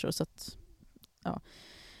människor, så att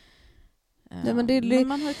Ja, men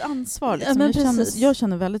man har ett ansvar. Liksom. Ja, men Jag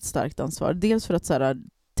känner väldigt starkt ansvar. Dels för att så här,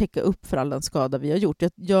 täcka upp för all den skada vi har gjort.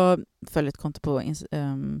 Jag följer ett konto på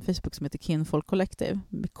Facebook som heter Kinfolk Collective,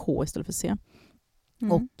 med K istället för C.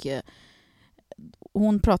 Och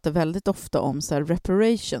hon pratar väldigt ofta om så här,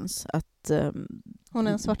 reparations. Att, hon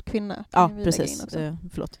är en svart kvinna. Ja, precis.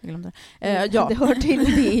 Förlåt, jag glömde det. Ja, det hör till.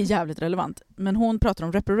 Det är jävligt relevant. Men hon pratar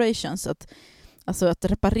om reparations, alltså att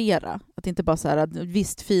reparera. Att inte bara så här, att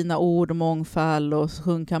visst fina ord och mångfald och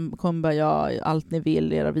sjung kumbaya, allt ni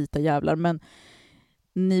vill, era vita jävlar. Men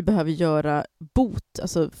ni behöver göra bot,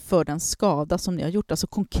 alltså för den skada som ni har gjort. Alltså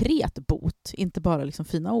konkret bot. Inte bara liksom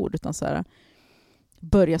fina ord, utan så här,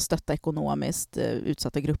 börja stötta ekonomiskt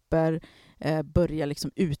utsatta grupper, börja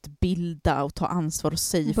liksom utbilda och ta ansvar och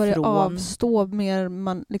säga börja ifrån. Avstå mer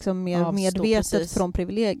medvetet precis. Från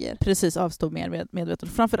privilegier. Precis, avstå mer medvetet.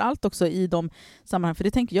 Framförallt också i de sammanhang, för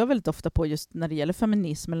det tänker jag väldigt ofta på just när det gäller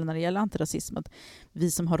feminism eller när det gäller antirasism, att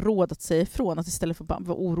vi som har råd att säga ifrån, att istället för att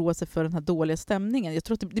oroa sig för den här dåliga stämningen. Jag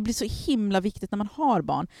tror att det blir så himla viktigt när man har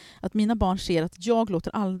barn, att mina barn ser att jag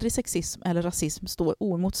låter aldrig sexism eller rasism stå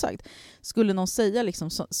oemotsagd. Skulle någon säga liksom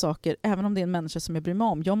saker, även om det är en människa som jag bryr mig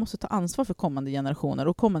om, jag måste ta ansvar för kommande generationer.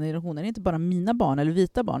 Och kommande generationer är inte bara mina barn eller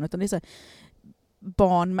vita barn, utan det är så här,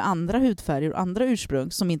 barn med andra hudfärger och andra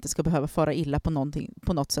ursprung som inte ska behöva fara illa på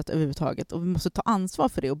något sätt överhuvudtaget. Och vi måste ta ansvar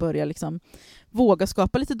för det och börja liksom våga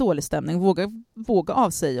skapa lite dålig stämning, våga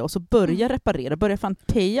avsäga oss och börja reparera, börja fan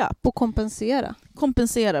pay up. Och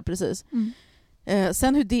kompensera, precis.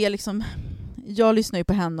 Sen hur det liksom, jag lyssnar ju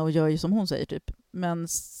på henne och gör ju som hon säger typ. Men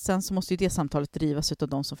sen så måste ju det samtalet drivas av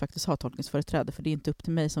de som faktiskt har tolkningsföreträde, för det är inte upp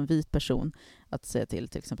till mig som vit person att säga till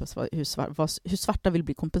exempel hur svarta vill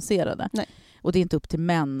bli kompenserade. Nej. Och det är inte upp till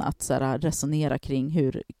män att så här, resonera kring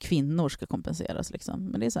hur kvinnor ska kompenseras. Liksom.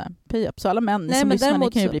 Men det är så här, pay up. Så alla män som lyssnar,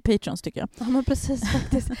 ni kan ju bli patrons tycker jag. Ja, men precis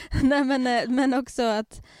faktiskt. Nej, men också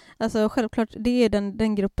att alltså, självklart, det är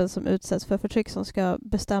den gruppen som utsätts för förtryck som ska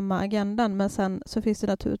bestämma agendan, men sen så finns det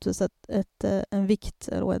naturligtvis en vikt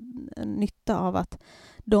och en nytta av att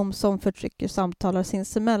de som förtrycker samtalar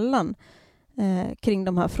sinsemellan kring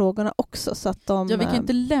de här frågorna också. Så att vi kan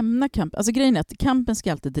inte lämna kampen. Alltså grejen är att kampen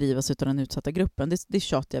ska alltid drivas av den utsatta gruppen. Det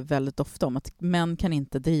tjatar jag väldigt ofta om, att män kan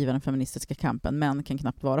inte driva den feministiska kampen. Män kan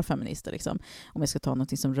knappt vara feminister. Liksom. Om jag ska ta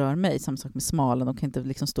något som rör mig, samma sak med smalen, de kan inte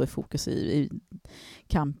liksom stå i fokus i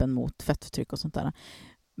kampen mot fettförtryck och sånt där.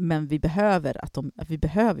 Men vi behöver att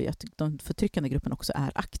de förtryckande grupperna också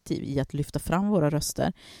är aktiv i att lyfta fram våra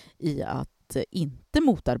röster, i att inte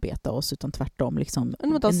motarbeta oss utan tvärtom liksom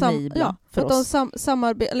enabla för oss. Att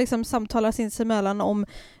de liksom samtalar sinsemellan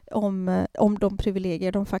om de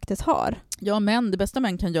privilegier de faktiskt har. Ja, men det bästa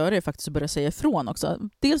män kan göra är faktiskt att börja säga ifrån också.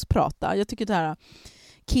 Dels prata. Jag tycker det här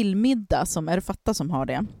killmiddag, som är det Fatta som har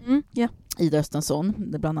det. Ida Östensson,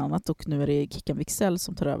 det bland annat, och nu är det Kickan Wixell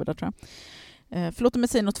som tar över där, tror jag. Förlåt om jag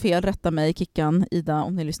säger något fel, rätta mig Kickan, Ida,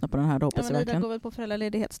 om ni lyssnar på den här, då hoppas jag verkligen. Ida går väl på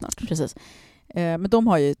föräldraledighet snart. Precis. Men de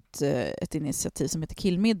har ju ett initiativ som heter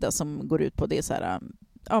Killmiddag, som går ut på det så här,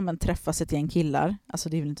 men träffas ett gäng killar. Alltså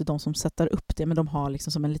det är väl inte de som sätter upp det, men de har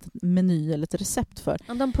liksom som en liten meny eller ett recept för.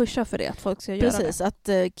 Ja, de pushar för det, att folk ska göra det. Precis, att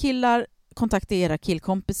killar kontaktar era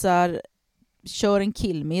killkompisar, kör en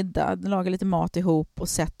killmiddag, lagar lite mat ihop och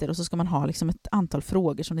sätter, och så ska man ha liksom ett antal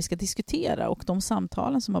frågor som ni ska diskutera, och de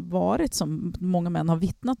samtalen som har varit, som många män har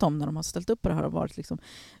vittnat om när de har ställt upp på det här, har varit liksom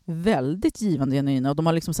väldigt givande och genuina, och de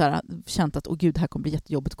har liksom så här känt att gud, det här kommer bli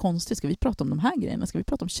jättejobbigt konstigt, ska vi prata om de här grejerna, ska vi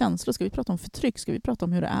prata om känslor, ska vi prata om förtryck, ska vi prata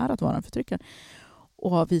om hur det är att vara en förtryckare,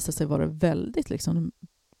 och har visat sig vara väldigt liksom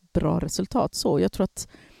bra resultat. Så jag tror att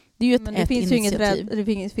det är ju ett initiativ.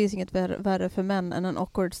 Det finns inget värre för män än en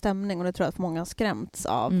awkward stämning, och det tror jag att många har skrämts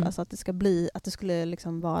av. Alltså att det skulle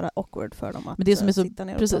liksom vara awkward för dem att men det som är så, sitta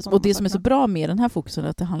ner och precis, och det som är så bra med den här fokusen är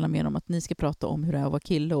att det handlar mer om att ni ska prata om hur det är att vara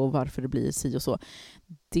kille och varför det blir si och så.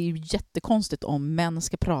 Det är ju jättekonstigt om män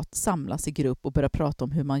ska samlas i grupp och börja prata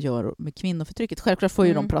om hur man gör med kvinnoförtrycket. Självklart får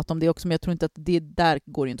ju de prata om det också, men jag tror inte att det där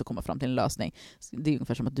går ju inte att komma fram till en lösning. Det är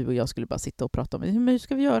ungefär som att du och jag skulle bara sitta och prata om hur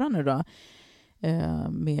ska vi göra nu då?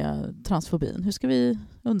 Med transfobin. Hur ska vi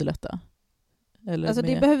underlätta? Eller alltså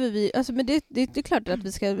det behöver vi, alltså men det är klart att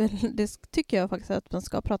vi ska, det tycker jag faktiskt att man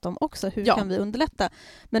ska prata om också. Hur kan vi underlätta?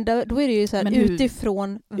 Men då är det ju så här,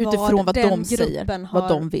 utifrån vad den de säger, vad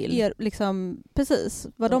de vill. Liksom, precis,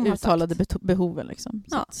 vad de har uttalade sagt. Behoven liksom.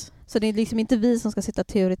 Så det är liksom inte vi som ska sitta och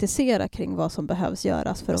teoretisera kring vad som behövs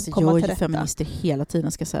göras för att komma till rätta. Feminister hela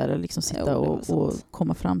tiden ska så här, liksom sitta och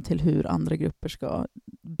komma fram till hur andra grupper ska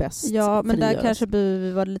bäst men frigöras. där kanske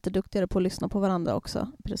vi var lite duktigare på att lyssna på varandra också.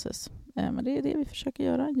 Precis. Men det är det vi försöker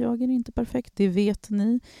göra. Jag är inte perfekt, det vet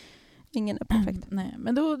ni. Ingen är perfekt. Nej,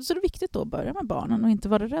 men då så är det viktigt då att börja med barnen och inte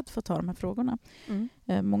vara rädd för att ta de här frågorna.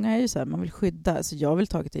 Många är ju så här, man vill skydda. Alltså jag vill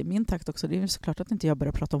tagit det i min takt också. Det är såklart att inte jag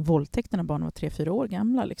börjar prata om våldtäkt när barnen var 3-4 år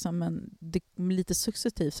gamla. Liksom. Men lite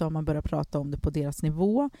successivt så har man börjat prata om det på deras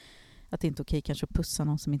nivå. Att det inte är okej kanske att pussa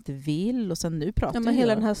någon som inte vill. Och sen nu pratar men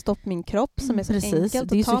hela den här stopp min kropp som är så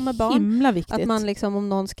enkelt att ta med barn. Himla viktigt. Att man liksom, om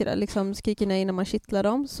någon skriker nej när man kittlar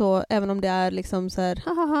dem, så även om det är liksom så här,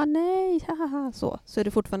 haha, nej, haha, så är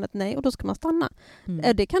det fortfarande ett nej och då ska man stanna.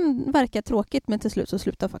 Det kan verka tråkigt, men till slut så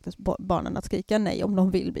slutar faktiskt barnen att skrika nej om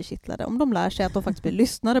de vill bli kittlade. Om de lär sig att de faktiskt blir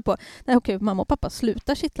lyssnade på. Nej, okej, mamma och pappa,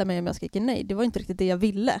 sluta kittla mig om jag skriker nej. Det var inte riktigt det jag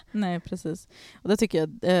ville. Nej, precis. Och det tycker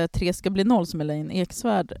jag 3 ska bli 0 som Elaine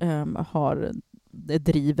Eksvärd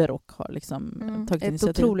driver och har liksom tagit initiativ.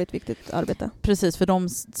 Ett otroligt viktigt arbete. Precis,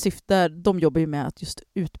 för de jobbar ju med att just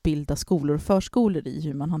utbilda skolor och förskolor i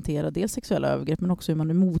hur man hanterar dels sexuella övergrepp, men också hur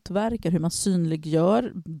man motverkar, hur man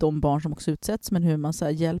synliggör de barn som också utsätts, men hur man så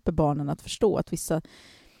här hjälper barnen att förstå att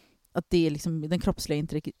det är liksom, den kroppsliga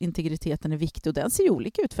integriteten är viktig, och den ser ju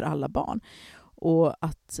olika ut för alla barn. Och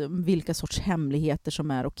att vilka sorts hemligheter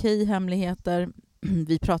som är okej hemligheter.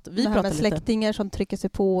 Vi pratar med släktingar som trycker sig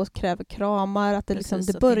på och kräver kramar. Att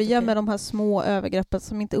det börjar med de här små övergreppen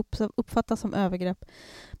som inte uppfattas som övergrepp.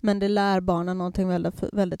 Men det lär barnen någonting väldigt,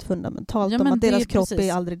 väldigt fundamentalt om att deras kropp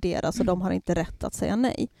är aldrig deras och de har inte rätt att säga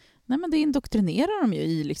nej. Nej, men det indoktrinerar de ju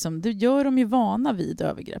i. Liksom, det gör de ju vana vid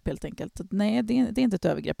övergrepp helt enkelt. Att, nej, det är inte ett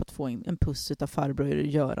övergrepp att få en puss av farbror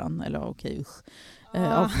Göran. Eller av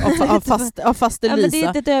faster Lisa. Men det är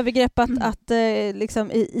inte ett övergrepp att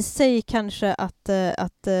liksom, i sig kanske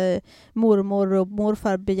att mormor och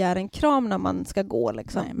morfar begär en kram när man ska gå.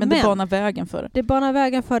 Liksom. Nej, men det banar vägen för det. Det banar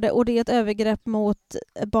vägen för det, och det är ett övergrepp mot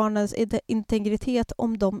barnens integritet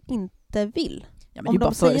om de inte vill. Ja, men det är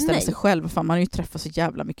bara föreställa sig själv. Fan, man har ju träffat så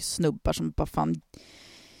jävla mycket snubbar som bara fan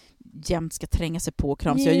jämt ska tränga sig på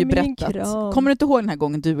kram. Så jag har ju berättat. Kommer du inte ihåg den här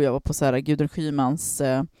gången du och jag var på så här Gudrun Schymans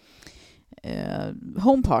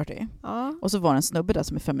homeparty? Ja. Och så var det en snubbe där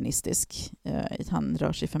som är feministisk. Han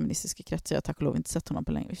rör sig i feministiska kretsar. Jag har tack och lov inte sett honom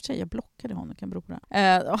på länge. I och för sig, jag blockade honom, kan bero på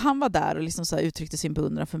det. Och han var där och liksom så här uttryckte sin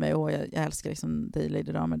beundran för mig. Och jag älskar liksom dig,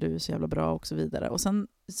 Lady Damer, du är så jävla bra och så vidare. Och sen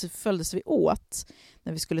så följdes vi åt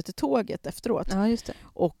när vi skulle till tåget efteråt. Ja, just det.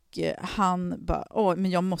 Och han bara,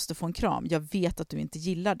 men jag måste få en kram. Jag vet att du inte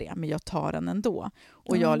gillar det, men jag tar den ändå.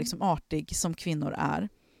 Och jag liksom artig som kvinnor är,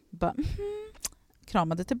 bara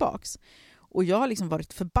kramade tillbaks. Och jag har liksom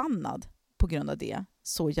varit förbannad på grund av det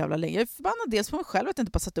så jävla länge. Jag är förbannad dels på mig själv att jag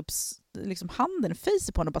inte bara satt upp liksom handen i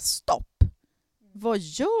face på honom och bara stopp. Vad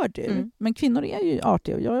gör du? Men kvinnor är ju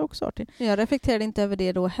artiga och jag är också artig. Jag reflekterade inte över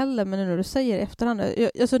det då heller, men när du säger i efterhand.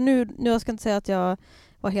 Alltså nu jag ska inte säga att jag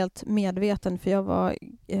var helt medveten, för jag var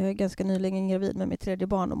ganska nyligen gravid med mitt 3:e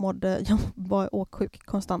barn och jag var åksjuk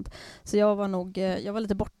konstant. Så jag var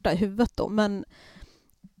lite borta i huvudet då, men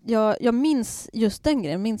jag minns just den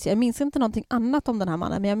grejen. Jag minns inte någonting annat om den här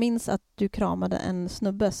mannen, men jag minns att du kramade en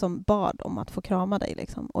snubbe som bad om att få krama dig.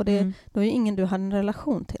 Liksom. Och det var ju ingen du hade en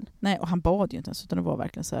relation till. Nej, och han bad ju inte ens, utan det var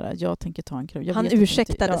verkligen så här, jag tänker ta en kram. Han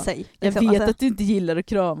ursäktade sig. Liksom. Jag vet att du inte gillar att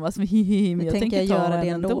kramas, men jag tänker göra det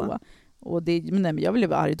ändå. Och men jag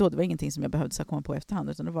blev arg då. Det var ingenting som jag behövde så komma på efterhand,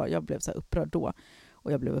 utan jag blev så upprörd då.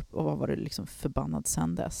 Och jag blev var det liksom förbannad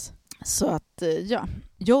sen dess. Så att,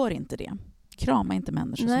 gör inte det. Krama inte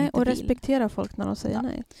människor som inte vill. Och respektera folk när de säger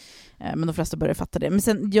nej. Men de flesta börjar fatta det. Men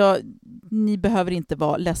sen, ni behöver inte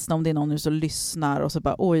vara ledsna om det är någon som lyssnar och så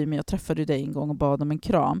bara, oj, men jag träffade dig en gång och bad om en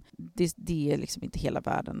kram. Det är liksom inte hela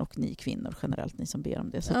världen, och ni kvinnor generellt, ni som ber om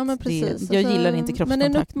det. Så ja, men precis. Jag gillar inte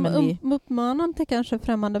kroppskontakt. Men en uppmanan till kanske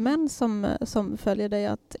främmande män som följer dig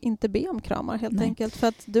att inte be om kramar helt enkelt. För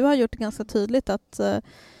att du har gjort det ganska tydligt att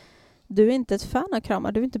du är inte ett fan av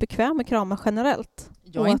kramar. Du är inte bekväm med kramar generellt.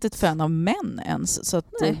 Jag är inte ett fan av män ens. Så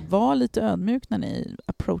att var lite ödmjuk när ni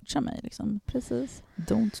approachar mig. Liksom. Precis.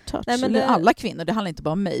 Don't touch. Nej, men alla kvinnor, det handlar inte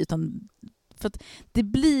bara om mig. Utan för att det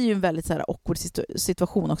blir ju en väldigt så här awkward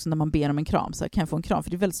situation också när man ber om en kram. Så här, kan jag få en kram? För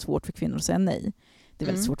det är väldigt svårt för kvinnor att säga nej. Det är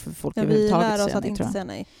väldigt svårt för folk överhuvudtaget att säga nej. Vi lär oss att inte säga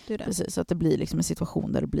nej. Det är det. Precis, så att det blir liksom en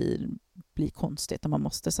situation där det blir konstigt. Och man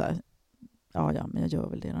måste så här, ja, men jag gör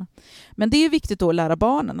väl det då. Men det är viktigt då att lära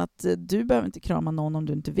barnen att du behöver inte krama någon om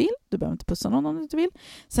du inte vill. Du behöver inte pussa någon om du inte vill.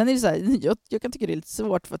 Sen är det så här, jag kan tycka det är lite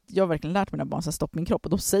svårt, för att jag har verkligen lärt mina barn att stopp min kropp. Och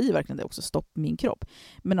de säger verkligen det också, stopp min kropp.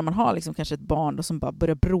 Men när man har liksom kanske ett barn då som bara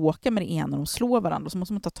börjar bråka med det ena och de slår varandra, så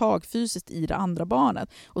måste man ta tag fysiskt i det andra barnet.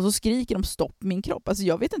 Och så skriker de stopp min kropp. Alltså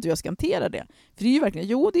jag vet inte hur jag ska hantera det. För det är ju verkligen,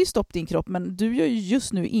 det är stopp din kropp, men du gör ju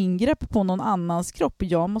just nu ingrepp på någon annans kropp.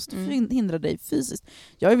 Jag måste hindra dig fysiskt.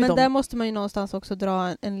 Men där måste man ju någonstans också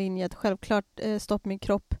dra en linje att självklart stopp min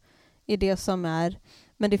kropp är det som är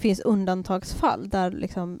Men det finns undantagsfall där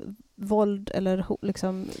liksom våld eller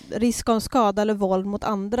liksom risk om skada eller våld mot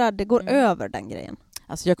andra, det går över den grejen.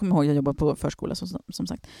 Alltså jag kommer ihåg, jag jobbade på förskola som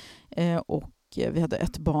sagt. Och vi hade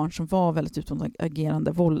ett barn som var väldigt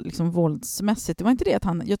utåtagerande våldsmässigt. Det var inte det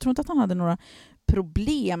att jag tror inte att han hade några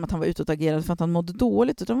problem att han var utåtagerande för att han mådde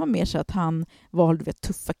dåligt, utan det var mer så att han var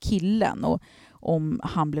tuffa killen, och om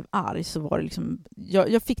han blev arg så var det liksom,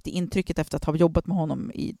 jag fick det intrycket efter att ha jobbat med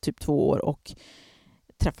honom i typ 2 år och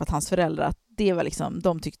träffat hans föräldrar, att det var liksom,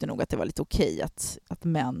 de tyckte nog att det var lite okej att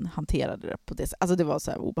män hanterade det på det sättet. Alltså det var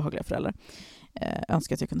så här obehagliga föräldrar.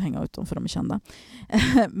 Önskar att jag kunde hänga ut dem för de är kända.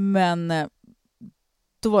 Men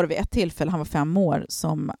då var det vid ett tillfälle, han var 5 år,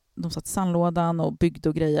 som de satt i sandlådan och byggde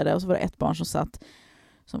och grejade, och så var det ett barn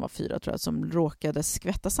som var 4 tror jag, som råkade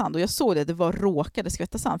skvätta sand. Och jag såg det var råkade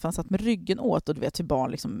skvätta sand, för han satt med ryggen åt, och du vet hur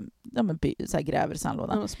barn liksom, så här gräver i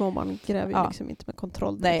sandlådan. Småbarn gräver ju liksom inte med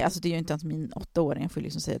kontroll. Nej, alltså det är ju inte ens min 8-åring jag får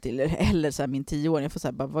liksom säga till, eller så här min 10-åring. Jag får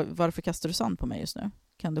säga bara, varför kastar du sand på mig just nu?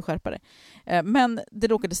 Kan du skärpa dig? Men det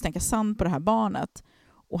råkade stänka sand på det här barnet,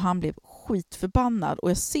 och han blev skitförbannad, och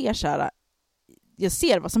jag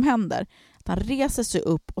ser vad som händer. Att han reser sig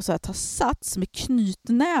upp och så här tar sats med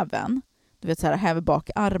knytnäven, du vet, så här häver bak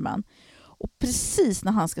armen. Och precis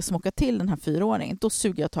när han ska smocka till den här 4-åringen, då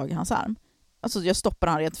suger jag tag i hans arm. Alltså jag stoppar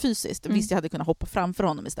han rent fysiskt. Visst, jag hade kunnat hoppa framför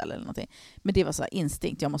honom istället eller någonting. Men det var så här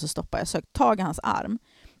instinkt, jag måste stoppa. Jag sökte tag i hans arm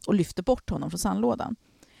och lyfte bort honom från sandlådan.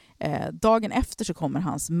 Dagen efter så kommer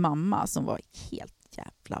hans mamma, som var helt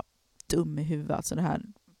jävla dum i huvudet. Alltså det här,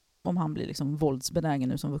 om han blir liksom våldsbenägen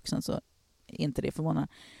nu som vuxen, så är inte det förvånande.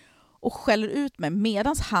 Och skäller ut mig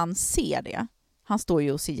medan han ser det. Han står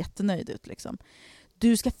ju och ser jättenöjd ut liksom.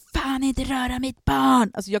 Du ska fan inte röra mitt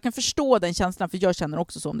barn! Alltså jag kan förstå den känslan, för jag känner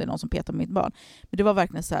också så om det är någon som petar på mitt barn. Men det var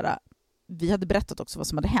verkligen så här, vi hade berättat också vad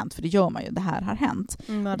som hade hänt, för det gör man ju, det här har hänt.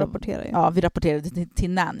 Man rapporterar ju. Ja, vi rapporterade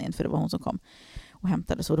till nannyn, för det var hon som kom och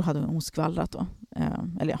hämtade, så då hade hon skvallrat då.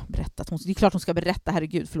 Eller ja, berättat. Det är klart hon ska berätta,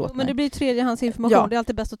 herregud, förlåt mig. Men det blir tredjehandsinformation, ja. Det är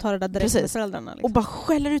alltid bäst att ta det där direkt med föräldrarna. Liksom. Och bara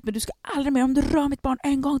skäller ut mig, du ska aldrig mer, om du rör mitt barn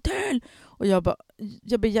en gång till! Och jag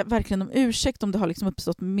ber verkligen om ursäkt om det har liksom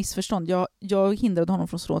uppstått missförstånd. Jag hindrade honom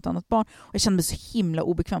från att slå ett annat barn, och jag kände mig så himla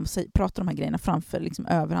obekväm att prata de här grejerna framför, liksom,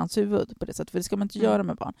 över hans huvud på det sättet, för det ska man inte göra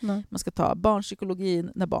med barn. Nej. Man ska ta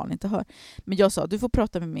barnpsykologin när barn inte hör. Men jag sa, du får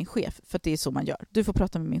prata med min chef, för det är så man gör. Du får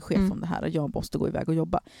prata med min chef om det här, och jag måste gå iväg och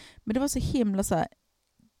jobba. Men det var så himla så här,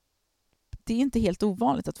 det är inte helt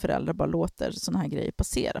ovanligt att föräldrar bara låter såna här grejer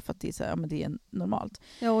passera, för att det är så här, ja, men det är normalt.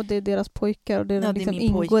 Ja, och det är deras pojkar, och det, liksom det är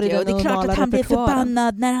min pojke, i den, och det är klart att han blev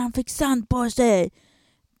förbannad när han fick sand på sig.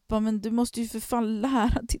 Men du måste ju för fan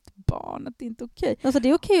lära ditt barn att det inte är okej. Alltså det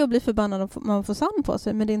är okej att bli förbannad om man får sand på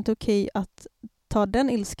sig, men det är inte okej att ta den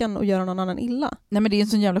ilskan och göra någon annan illa. Nej, men det är en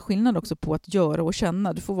sån jävla skillnad också på att göra och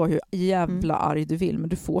känna. Du får vara hur jävla arg du vill, men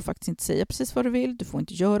du får faktiskt inte säga precis vad du vill. Du får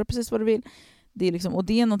inte göra precis vad du vill. Det är liksom, och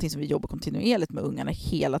det är någonting som vi jobbar kontinuerligt med ungarna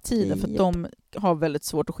hela tiden, för att de har väldigt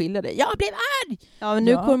svårt att skilja det. Jag blev arg! Ja, men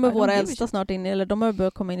nu kommer våra äldsta snart in, eller de har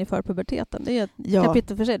börjat komma in i förpuberteten. Det är ett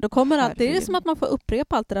kapitel för sig. Då kommer det är som att man får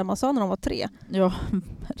upprepa allt det där man sa när de var 3. Ja,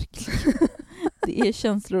 verkligen. Det är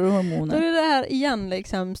känslor och hormoner. Då är det här igen,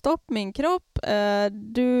 liksom, stopp min kropp,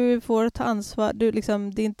 du får ta ansvar, du,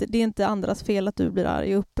 liksom, det är inte andras fel att du blir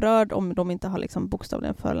arg och upprörd om de inte har liksom,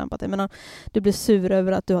 bokstavligen förolämpat dig. Men om du blir sur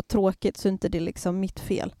över att du har tråkigt, så är inte det liksom mitt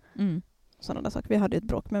fel. Sådana där saker. Vi hade ett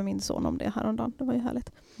bråk med min son om det häromdagen. Det var ju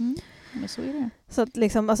härligt. Men så är det. Så att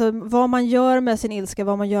liksom, alltså, vad man gör med sin ilska,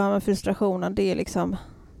 vad man gör med frustrationen, det är liksom...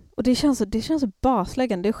 Och det känns så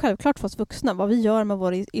basläggande. Det är självklart för oss vuxna. Vad vi gör med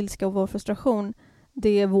vår ilska och vår frustration, det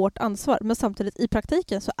är vårt ansvar. Men samtidigt i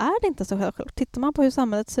praktiken så är det inte så självklart. Tittar man på hur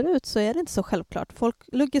samhället ser ut så är det inte så självklart. Folk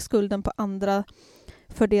lägger skulden på andra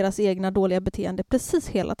för deras egna dåliga beteende precis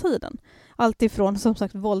hela tiden. Allt ifrån, som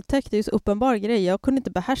sagt, våldtäkt är ju så uppenbar grej. Jag kunde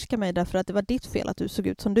inte behärska mig därför att det var ditt fel att du såg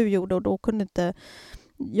ut som du gjorde, och då kunde inte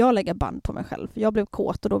jag lägga band på mig själv. Jag blev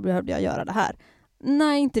kåt och då behövde jag göra det här.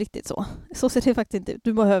 Nej, inte riktigt så. Så ser det faktiskt inte ut.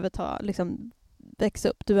 Du behöver växa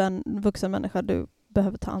upp. Du är en vuxen människa. Du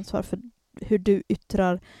behöver ta ansvar för hur du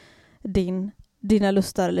yttrar dina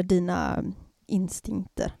lustar eller dina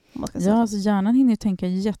instinkter. Om man ska säga. Ja, alltså hjärnan hinner ju tänka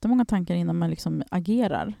jättemånga tankar innan man liksom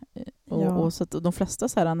agerar. Och så att de flesta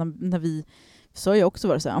så här, när vi så har jag också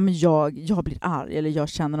varit så här, ja, men jag blir arg eller jag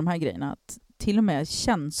känner de här grejerna. Att till och med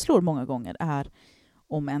känslor många gånger är,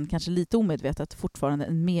 om en kanske lite omedvetet, fortfarande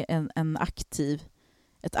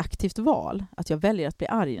ett aktivt val. Att jag väljer att bli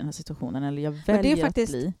arg i den här situationen, eller jag väljer det är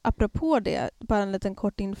faktiskt, att bli... Apropå det, bara en liten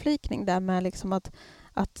kort inflikning där med liksom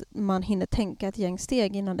att man hinner tänka ett gäng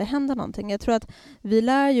steg innan det händer någonting. Jag tror att vi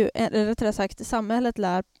lär ju, eller rättare sagt, samhället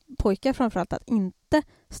lär pojkar framförallt att inte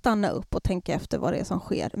stanna upp och tänka efter vad det är som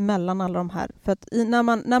sker mellan alla de här. För att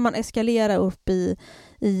när man eskalerar upp i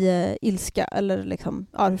ilska, eller liksom,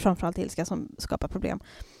 framförallt ilska som skapar problem,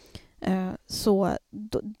 så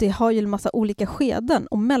det har ju en massa olika skeden,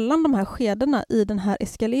 och mellan de här skedena i den här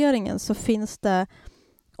eskaleringen så finns det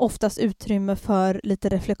oftast utrymme för lite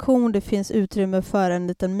reflektion, det finns utrymme för en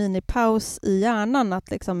liten minipaus i hjärnan,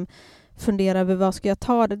 att liksom fundera över vad ska jag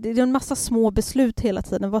ta. Det är en massa små beslut hela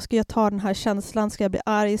tiden. Vad ska jag ta den här känslan? Ska jag bli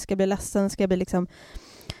arg? Ska jag bli ledsen? Ska jag bli liksom...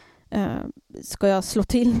 ska jag slå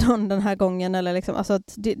till någon den här gången? Eller liksom, alltså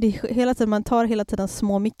hela tiden, man tar hela tiden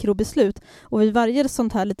små mikrobeslut. Och vid varje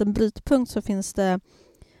sånt här liten brytpunkt så finns det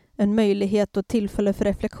en möjlighet och tillfälle för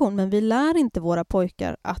reflektion. Men vi lär inte våra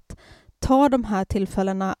pojkar att ta de här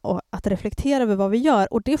tillfällena och att reflektera över vad vi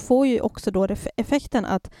gör. Och det får ju också då effekten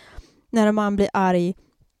att när en man blir arg,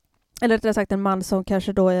 eller rättare sagt en man som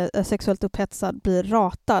kanske då är sexuellt upphetsad blir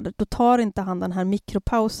ratad, då tar inte han den här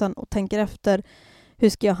mikropausen och tänker efter, hur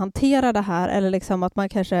ska jag hantera det här? Eller liksom att man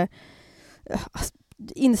kanske...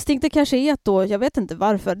 Instinkter kanske är att då, jag vet inte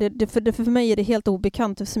varför, för mig är det helt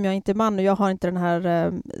obekant eftersom jag inte är man och jag har inte den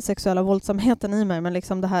här sexuella våldsamheten i mig, men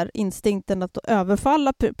liksom det här instinkten att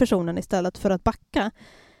överfalla personen istället för att backa.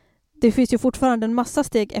 Det finns ju fortfarande en massa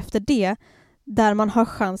steg efter det där man har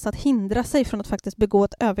chans att hindra sig från att faktiskt begå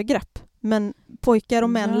ett övergrepp. Men pojkar och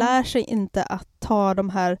män lär sig inte att ta de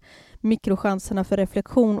här mikrochanserna för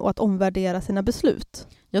reflektion och att omvärdera sina beslut.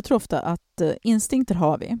 Jag tror ofta att instinkter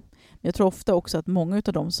har vi. Jag tror ofta också att många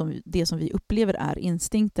av det som vi upplever är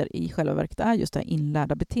instinkter i själva verket är just det här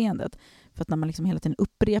inlärda beteendet. För att när man liksom hela tiden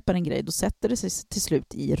upprepar en grej, då sätter det sig till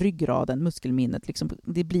slut i ryggraden, muskelminnet. Liksom,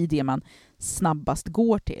 det blir det man snabbast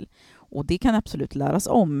går till. Och det kan absolut läras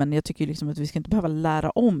om, men jag tycker liksom att vi ska inte behöva lära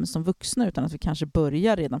om som vuxna, utan att vi kanske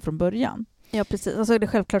börjar redan från början. Ja, precis. Alltså, det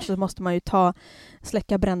självklart så måste man ju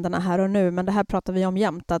släcka bränderna här och nu, men det här pratar vi om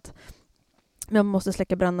jämt, att man måste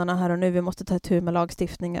släcka bränderna här och nu, vi måste ta tur med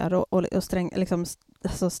lagstiftningar och liksom,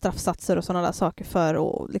 alltså straffsatser och sådana där saker för,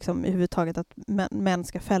 och liksom överhuvudtaget att män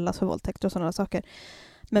ska fällas för våldtäkter och sådana där saker.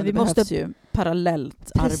 Men vi måste ju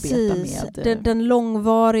parallellt arbeta med...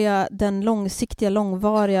 Den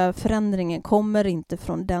långsiktiga förändringen kommer inte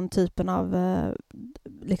från den typen av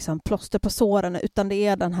liksom plåster på såren, utan det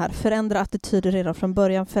är den här förändra attityder redan från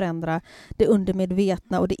början, förändra det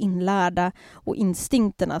undermedvetna och det inlärda och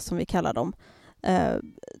instinkterna som vi kallar dem.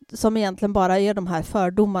 Som egentligen bara är de här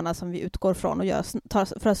fördomarna som vi utgår från och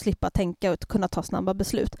tar för att slippa tänka och kunna ta snabba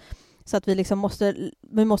beslut. Så att vi liksom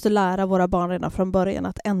måste lära våra barn redan från början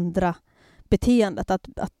att ändra beteendet,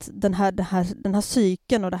 att den här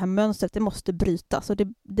cykeln och det här mönstret, det måste brytas, och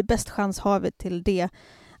det bäst chans har vi till det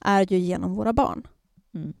är ju genom våra barn.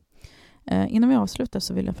 Mm. Innan vi avslutar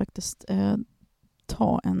så vill jag faktiskt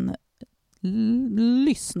ta en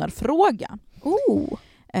lyssnarfråga.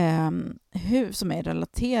 Som är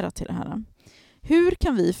relaterat till det här. Hur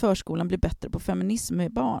kan vi i förskolan bli bättre på feminism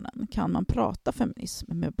med barnen? Kan man prata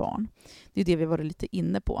feminism med barn? Det är det vi varit lite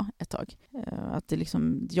inne på ett tag. Att det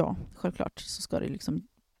liksom, ja, självklart så ska det liksom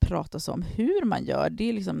pratas om hur man gör. Det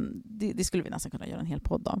är liksom, det skulle vi nästan kunna göra en hel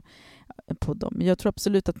podd om. Men jag tror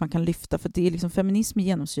absolut att man kan lyfta, för det är liksom, feminism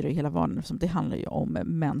genomsyrar hela vardagen, eftersom det handlar ju om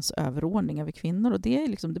mäns överordning över kvinnor, och det är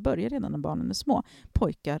liksom, det börjar redan när barnen är små.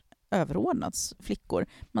 Pojkar överordnats flickor.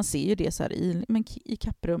 Man ser ju det så här i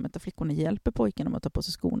kapprummet där flickorna hjälper pojkarna med att ta på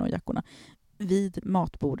sig skorna och jackorna. Vid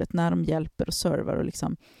matbordet när de hjälper och servar och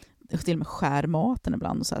liksom till och med skär maten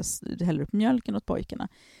ibland och så här, häller upp mjölken åt pojkarna.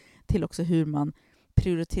 Till också hur man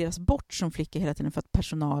prioriteras bort som flicka hela tiden för att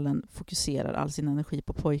personalen fokuserar all sin energi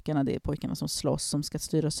på pojkarna. Det är pojkarna som slåss, som ska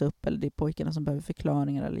styras upp, eller det är pojkarna som behöver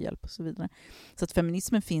förklaringar eller hjälp och så vidare. Så att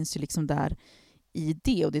feminismen finns ju liksom där i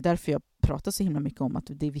det, och det är därför jag pratar så himla mycket om att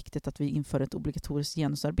det är viktigt att vi inför ett obligatoriskt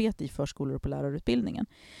genusarbete i förskolor och på lärarutbildningen.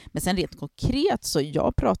 Men sen rent konkret så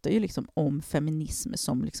jag pratar ju liksom om feminism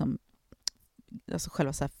som liksom, alltså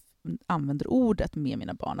själva så här, använder ordet med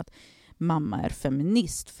mina barn, att mamma är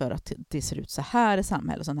feminist för att det ser ut så här i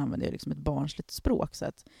samhället, och sen använder jag liksom ett barnsligt språk, så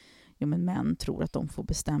att men män tror att de får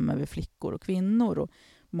bestämma över flickor och kvinnor, och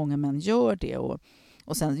många män gör det,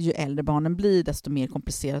 och sen ju äldre barnen blir desto mer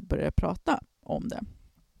komplicerat börjar jag prata om det.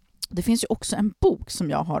 Det finns ju också en bok som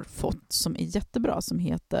jag har fått som är jättebra, som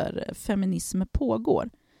heter Feminism pågår.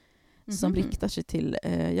 Som riktar sig till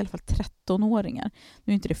i alla fall 13-åringar.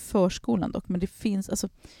 Nu är inte det förskolan dock, men det finns, alltså,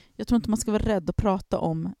 jag tror inte man ska vara rädd att prata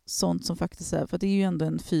om sånt som faktiskt är, för det är ju ändå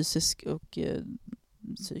en fysisk och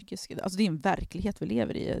psykisk, alltså det är en verklighet vi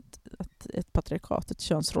lever i, ett patriarkat, ett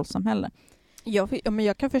könsrollssamhälle. Ja, men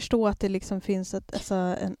jag kan förstå att det liksom finns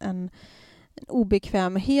en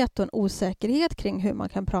obekvämhet och en osäkerhet kring hur man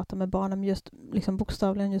kan prata med barn om just liksom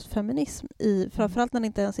bokstavligen just feminism, framförallt när det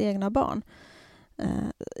inte är ens egna barn.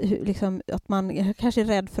 Liksom, att man kanske är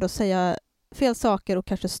rädd för att säga fel saker och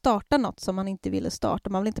kanske starta något som man inte ville starta.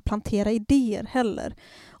 Man vill inte plantera idéer heller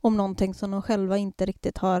om någonting som de själva inte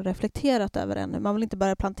riktigt har reflekterat över ännu. Man vill inte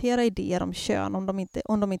börja plantera idéer om kön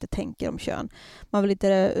om de inte tänker om kön. Man vill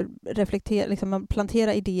inte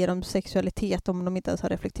plantera idéer om sexualitet om de inte ens har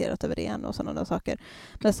reflekterat över det än och sådana saker.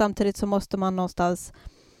 Men samtidigt så måste man någonstans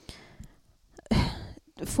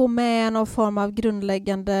få med någon form av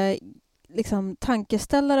grundläggande liksom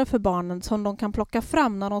tankeställare för barnen som de kan plocka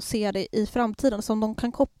fram när de ser det i framtiden, som de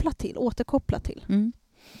kan återkoppla till.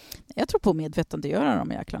 Jag tror på medvetandegöra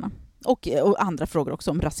de jäklarna. Och andra frågor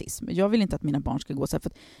också om rasism. Jag vill inte att mina barn ska gå så här, för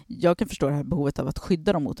att jag kan förstå det här behovet av att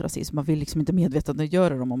skydda dem mot rasism. Man vill liksom inte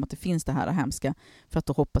medvetandegöra dem om att det finns det här hemska, för att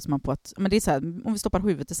då hoppas man på att, men det är så här, om vi stoppar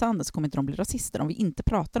huvudet i sanden så kommer inte de bli rasister. Om vi inte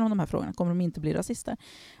pratar om de här frågorna kommer de inte bli rasister.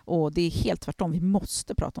 Och det är helt tvärtom. Vi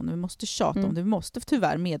måste prata om det, vi måste tjata om det, vi måste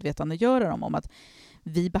tyvärr medvetandegöra dem om att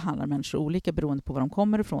vi behandlar människor olika beroende på var de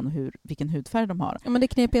kommer ifrån och vilken hudfärg de har. Ja, men det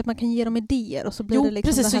knepigt att man kan ge dem idéer och så blir det liksom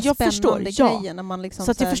precis, den här spännande grejen när man liksom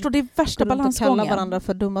så att jag förstår, det är värsta balansgången. Kallar varandra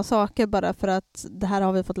för dumma saker bara för att det här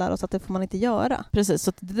har vi fått lära oss att det får man inte göra. Precis,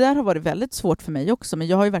 så det där har varit väldigt svårt för mig också, men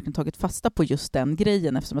jag har ju verkligen tagit fasta på just den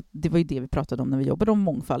grejen, eftersom att det var ju det vi pratade om när vi jobbade om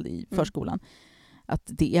mångfald i förskolan. Att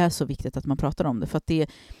det är så viktigt att man pratar om det, för att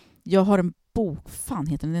jag har en bok,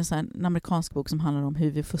 heter den? Det är en amerikansk bok som handlar om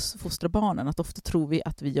hur vi fostrar barnen. Att ofta tror vi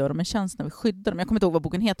att vi gör dem en tjänst när vi skyddar dem. Jag kommer inte ihåg vad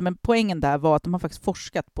boken heter, men poängen där var att de har faktiskt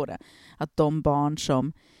forskat på det. Att de barn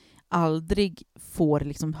som aldrig får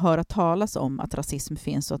liksom höra talas om att rasism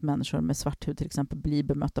finns och att människor med svart hud till exempel blir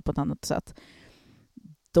bemötta på ett annat sätt,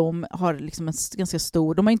 de har liksom en ganska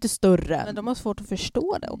stor, de är inte större. Men de har svårt att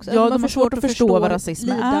förstå det också. Ja, de har svårt att förstå vad rasism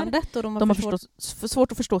är. Och de har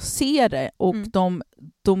svårt att förstå se det, och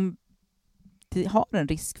de har en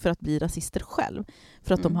risk för att bli rasister själv.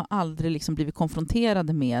 För att de har aldrig liksom blivit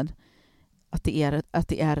konfronterade med att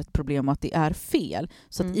det är ett problem och att det är fel.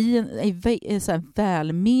 Så att i en så här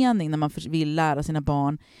välmening när man vill lära sina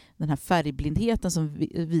barn den här färgblindheten som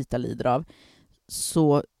vita lider av,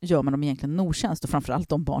 så gör man dem egentligen en otjänst. Och framförallt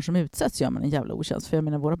de barn som utsätts gör man en jävla otjänst. För jag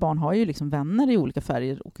menar, våra barn har ju liksom vänner i olika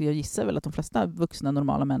färger, och jag gissar väl att de flesta vuxna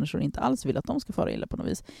normala människor inte alls vill att de ska fara illa på något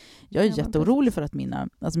vis. Jag är jätteorolig för att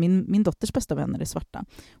min dotters bästa vänner är svarta.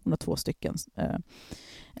 Hon har 2 stycken.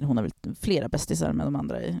 Eller hon har väl flera bästisar, med de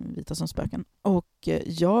andra är vita som spöken. Och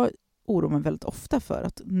jag oroar mig väldigt ofta för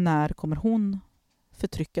att när kommer hon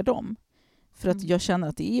förtrycka dem? För att jag känner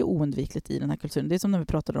att det är oundvikligt i den här kulturen. Det är som när vi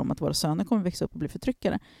pratade om att våra söner kommer växa upp och bli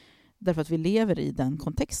förtryckare. Därför att vi lever i den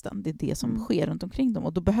kontexten. Det är det som sker runt omkring dem.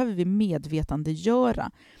 Och då behöver vi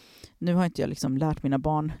medvetandegöra. Nu har inte jag liksom lärt mina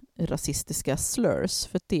barn rasistiska slurs.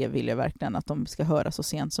 För det vill jag verkligen att de ska höra så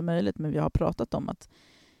sent som möjligt. Men vi har pratat om att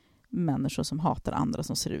människor som hatar andra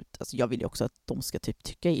som ser ut... Alltså jag vill ju också att de ska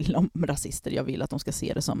tycka illa om rasister. Jag vill att de ska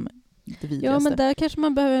se det som det vidrigaste. Ja, men där kanske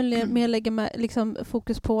man behöver mer lägga liksom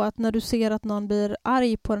fokus på att när du ser att någon blir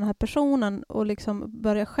arg på den här personen och liksom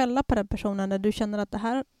börjar skälla på den personen, när du känner att den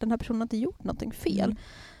här personen inte gjort någonting fel,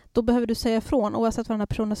 då behöver du säga ifrån. Oavsett vad den här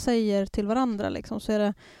personen säger till varandra liksom, så är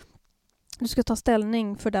det... Du ska ta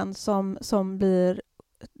ställning för den som blir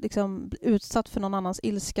liksom utsatt för någon annans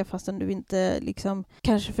ilska fastän du inte liksom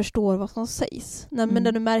kanske förstår vad som sägs. Men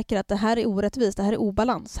när du märker att det här är orättvist, det här är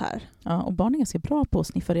obalans här. Ja, och barn är ganska bra på att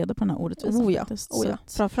sniffa reda på den här orättvisan. Ja.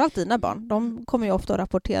 Framförallt dina barn. De kommer ju ofta att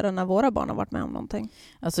rapportera när våra barn har varit med om någonting.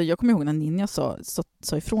 Alltså jag kommer ihåg när Ninja sa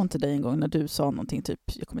ifrån till dig en gång när du sa någonting, typ,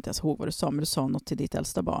 jag kommer inte ens ihåg vad du sa, men du sa något till ditt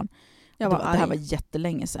äldsta barn. Det här var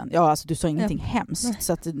jättelänge sedan. Ja, alltså du sa ingenting hemskt.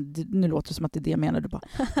 Så att nu låter det som att det är det jag menar. Du bara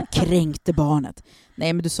kränkte barnet.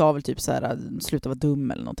 Nej, men du sa väl typ så här, sluta vara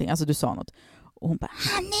dum eller någonting. Alltså du sa något. Och hon bara,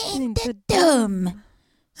 han är inte dum!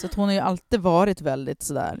 Så att hon har ju alltid varit väldigt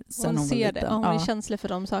sådär. Hon ser det. Ja, hon är känslig för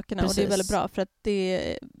de sakerna. Precis. Och det är väldigt bra. För att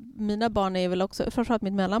mina barn är väl också, framförallt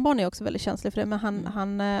mitt mellanbarn är också väldigt känslig för det. Men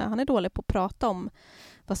han är dålig på att prata om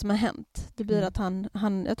vad som har hänt. Det blir att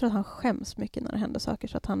jag tror att han skäms mycket när det händer saker,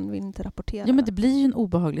 så att han vill inte rapportera. Ja, men det blir ju en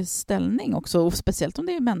obehaglig ställning också. Och speciellt om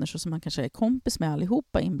det är människor som man kanske är kompis med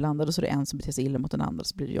allihopa inblandade, och så är det en som beter sig illa mot den andra,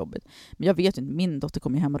 så blir det jobbigt. Men jag vet ju inte, min dotter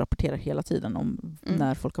kommer hem och rapporterar hela tiden om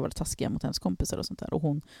när folk har varit taskiga mot hennes kompisar och sånt där.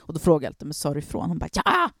 Och då frågar jag alltid, men sa du ifrån? Hon bara,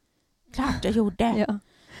 ja! Klart jag gjorde! Ja.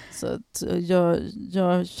 Så att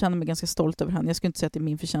jag känner mig ganska stolt över henne. Jag skulle inte säga att det är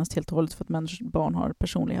min förtjänst helt och hållet, för att barn har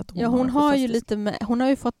personlighet. Hon har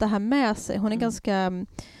ju fått det här med sig. Hon är ganska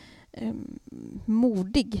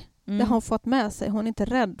modig. Det har hon fått med sig. Hon är inte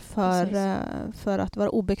rädd för att vara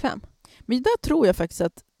obekväm. Men där tror jag faktiskt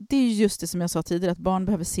att det är just det som jag sa tidigare, att barn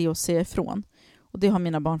behöver se och säga ifrån. Och det har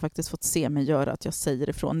mina barn faktiskt fått se mig göra, att jag säger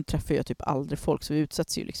ifrån. Nu träffar jag typ aldrig folk, så vi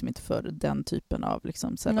utsätts ju liksom inte för den typen av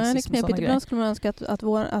liksom, rasism och sådana grejer. Ibland skulle man önska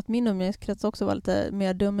att min umgängeskrets också var lite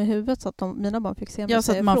mer dum i huvudet, så att mina barn fick se mig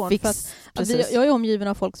säga ifrån. För att jag är omgiven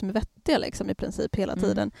av folk som är vettiga liksom, i princip hela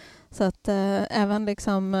tiden. Så att även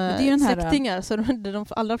liksom, släktingar, så de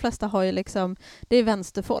allra flesta har ju liksom, det är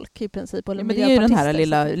vänsterfolk i princip. Eller men det är ju den här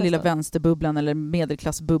lilla vänsterbubblan eller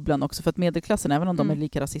medelklassbubblan också, för att medelklassen, även om de är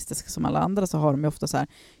lika rasistiska som alla andra, så har de ju ofta så här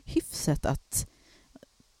hyfset att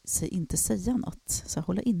inte säga något, så här,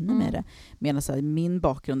 hålla inne med det. Medan så här, min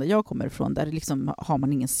bakgrund där jag kommer ifrån, där liksom har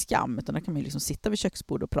man ingen skam, utan där kan man liksom sitta vid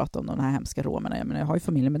köksbord och prata om de här hemska romerna. Jag har ju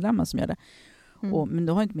familjemedlemmar som gör det. Men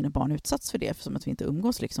då har inte mina barn utsatts för det, eftersom att vi inte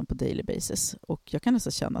umgås liksom på daily basis. Och jag kan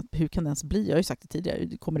nästan känna att hur kan det ens bli? Jag har ju sagt det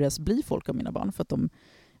tidigare, kommer det ens bli folk av mina barn för att de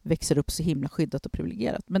växer upp så himla skyddat och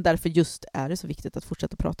privilegierat. Men därför just är det så viktigt att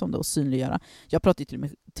fortsätta prata om det och synliggöra. Jag pratar ju till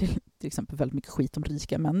exempel väldigt mycket skit om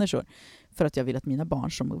rika människor, för att jag vill att mina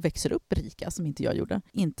barn som växer upp rika, som inte jag gjorde,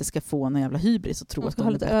 inte ska få någon jävla hybris och tro att de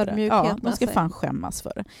är bättre. Ja, de ska fan skämmas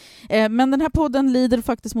för det. Men den här podden lider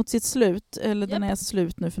faktiskt mot sitt slut. Eller den är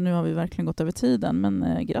slut nu, för nu har vi verkligen gått över tiden.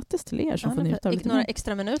 Men grattis till er som får njuta av några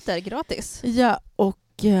extra minuter gratis. Ja, och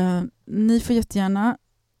ni får jättegärna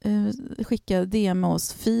skicka DM med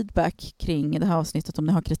oss feedback kring det här avsnittet, om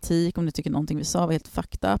ni har kritik, om ni tycker någonting vi sa var helt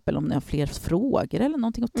fucked up, eller om ni har fler frågor eller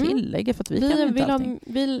någonting att tillägga, för att vi kan inte allting.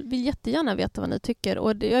 Vill jättegärna veta vad ni tycker,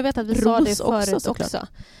 och jag vet att vi sa det förut också.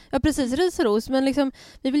 Ja, precis, ris och ros, men liksom,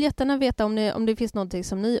 vi vill jättegärna veta om det finns någonting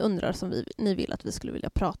som ni undrar, som ni vill att vi skulle vilja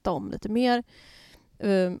prata om lite mer.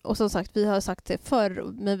 Och som sagt, vi har sagt det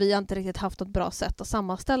förr, men vi har inte riktigt haft något bra sätt att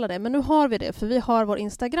sammanställa det. Men nu har vi det, för vi har vår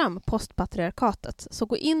Instagram, Postpatriarkatet. Så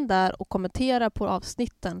gå in där och kommentera på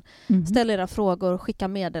avsnitten. Ställ era frågor, skicka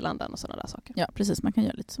meddelanden och sådana där saker. Ja, precis. Man kan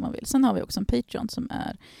göra lite som man vill. Sen har vi också en Patreon som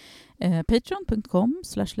är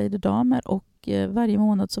patreon.com/ladydamer, och varje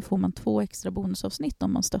månad så får man 2 extra bonusavsnitt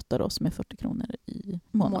om man stöttar oss med 40 kronor i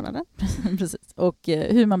månaden. Precis. Och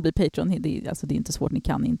hur man blir Patreon, det är inte svårt, ni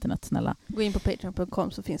kan internet, snälla. Gå in på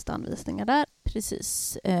patreon.com så finns det anvisningar där.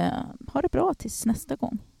 Precis. Ha det bra tills nästa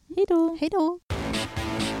gång. Hej då! Hej då!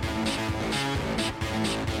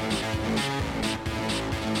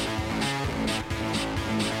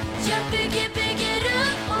 Jag bygger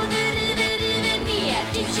upp och du river ner.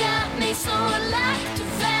 Du gör mig så lack, du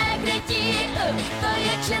vägrar ge upp. För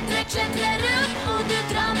jag klättrar upp och du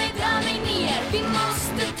drar mig ner. Vi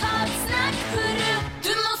måste ta ett snack, hörru.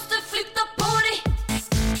 Du måste flytta på dig.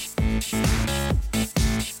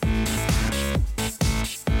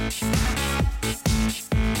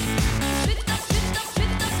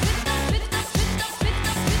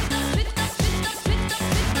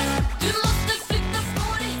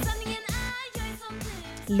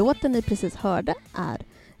 Låten ni precis hörde är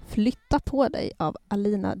Flytta på dig av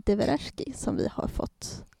Alina Devereski, som vi har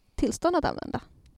fått tillstånd att använda.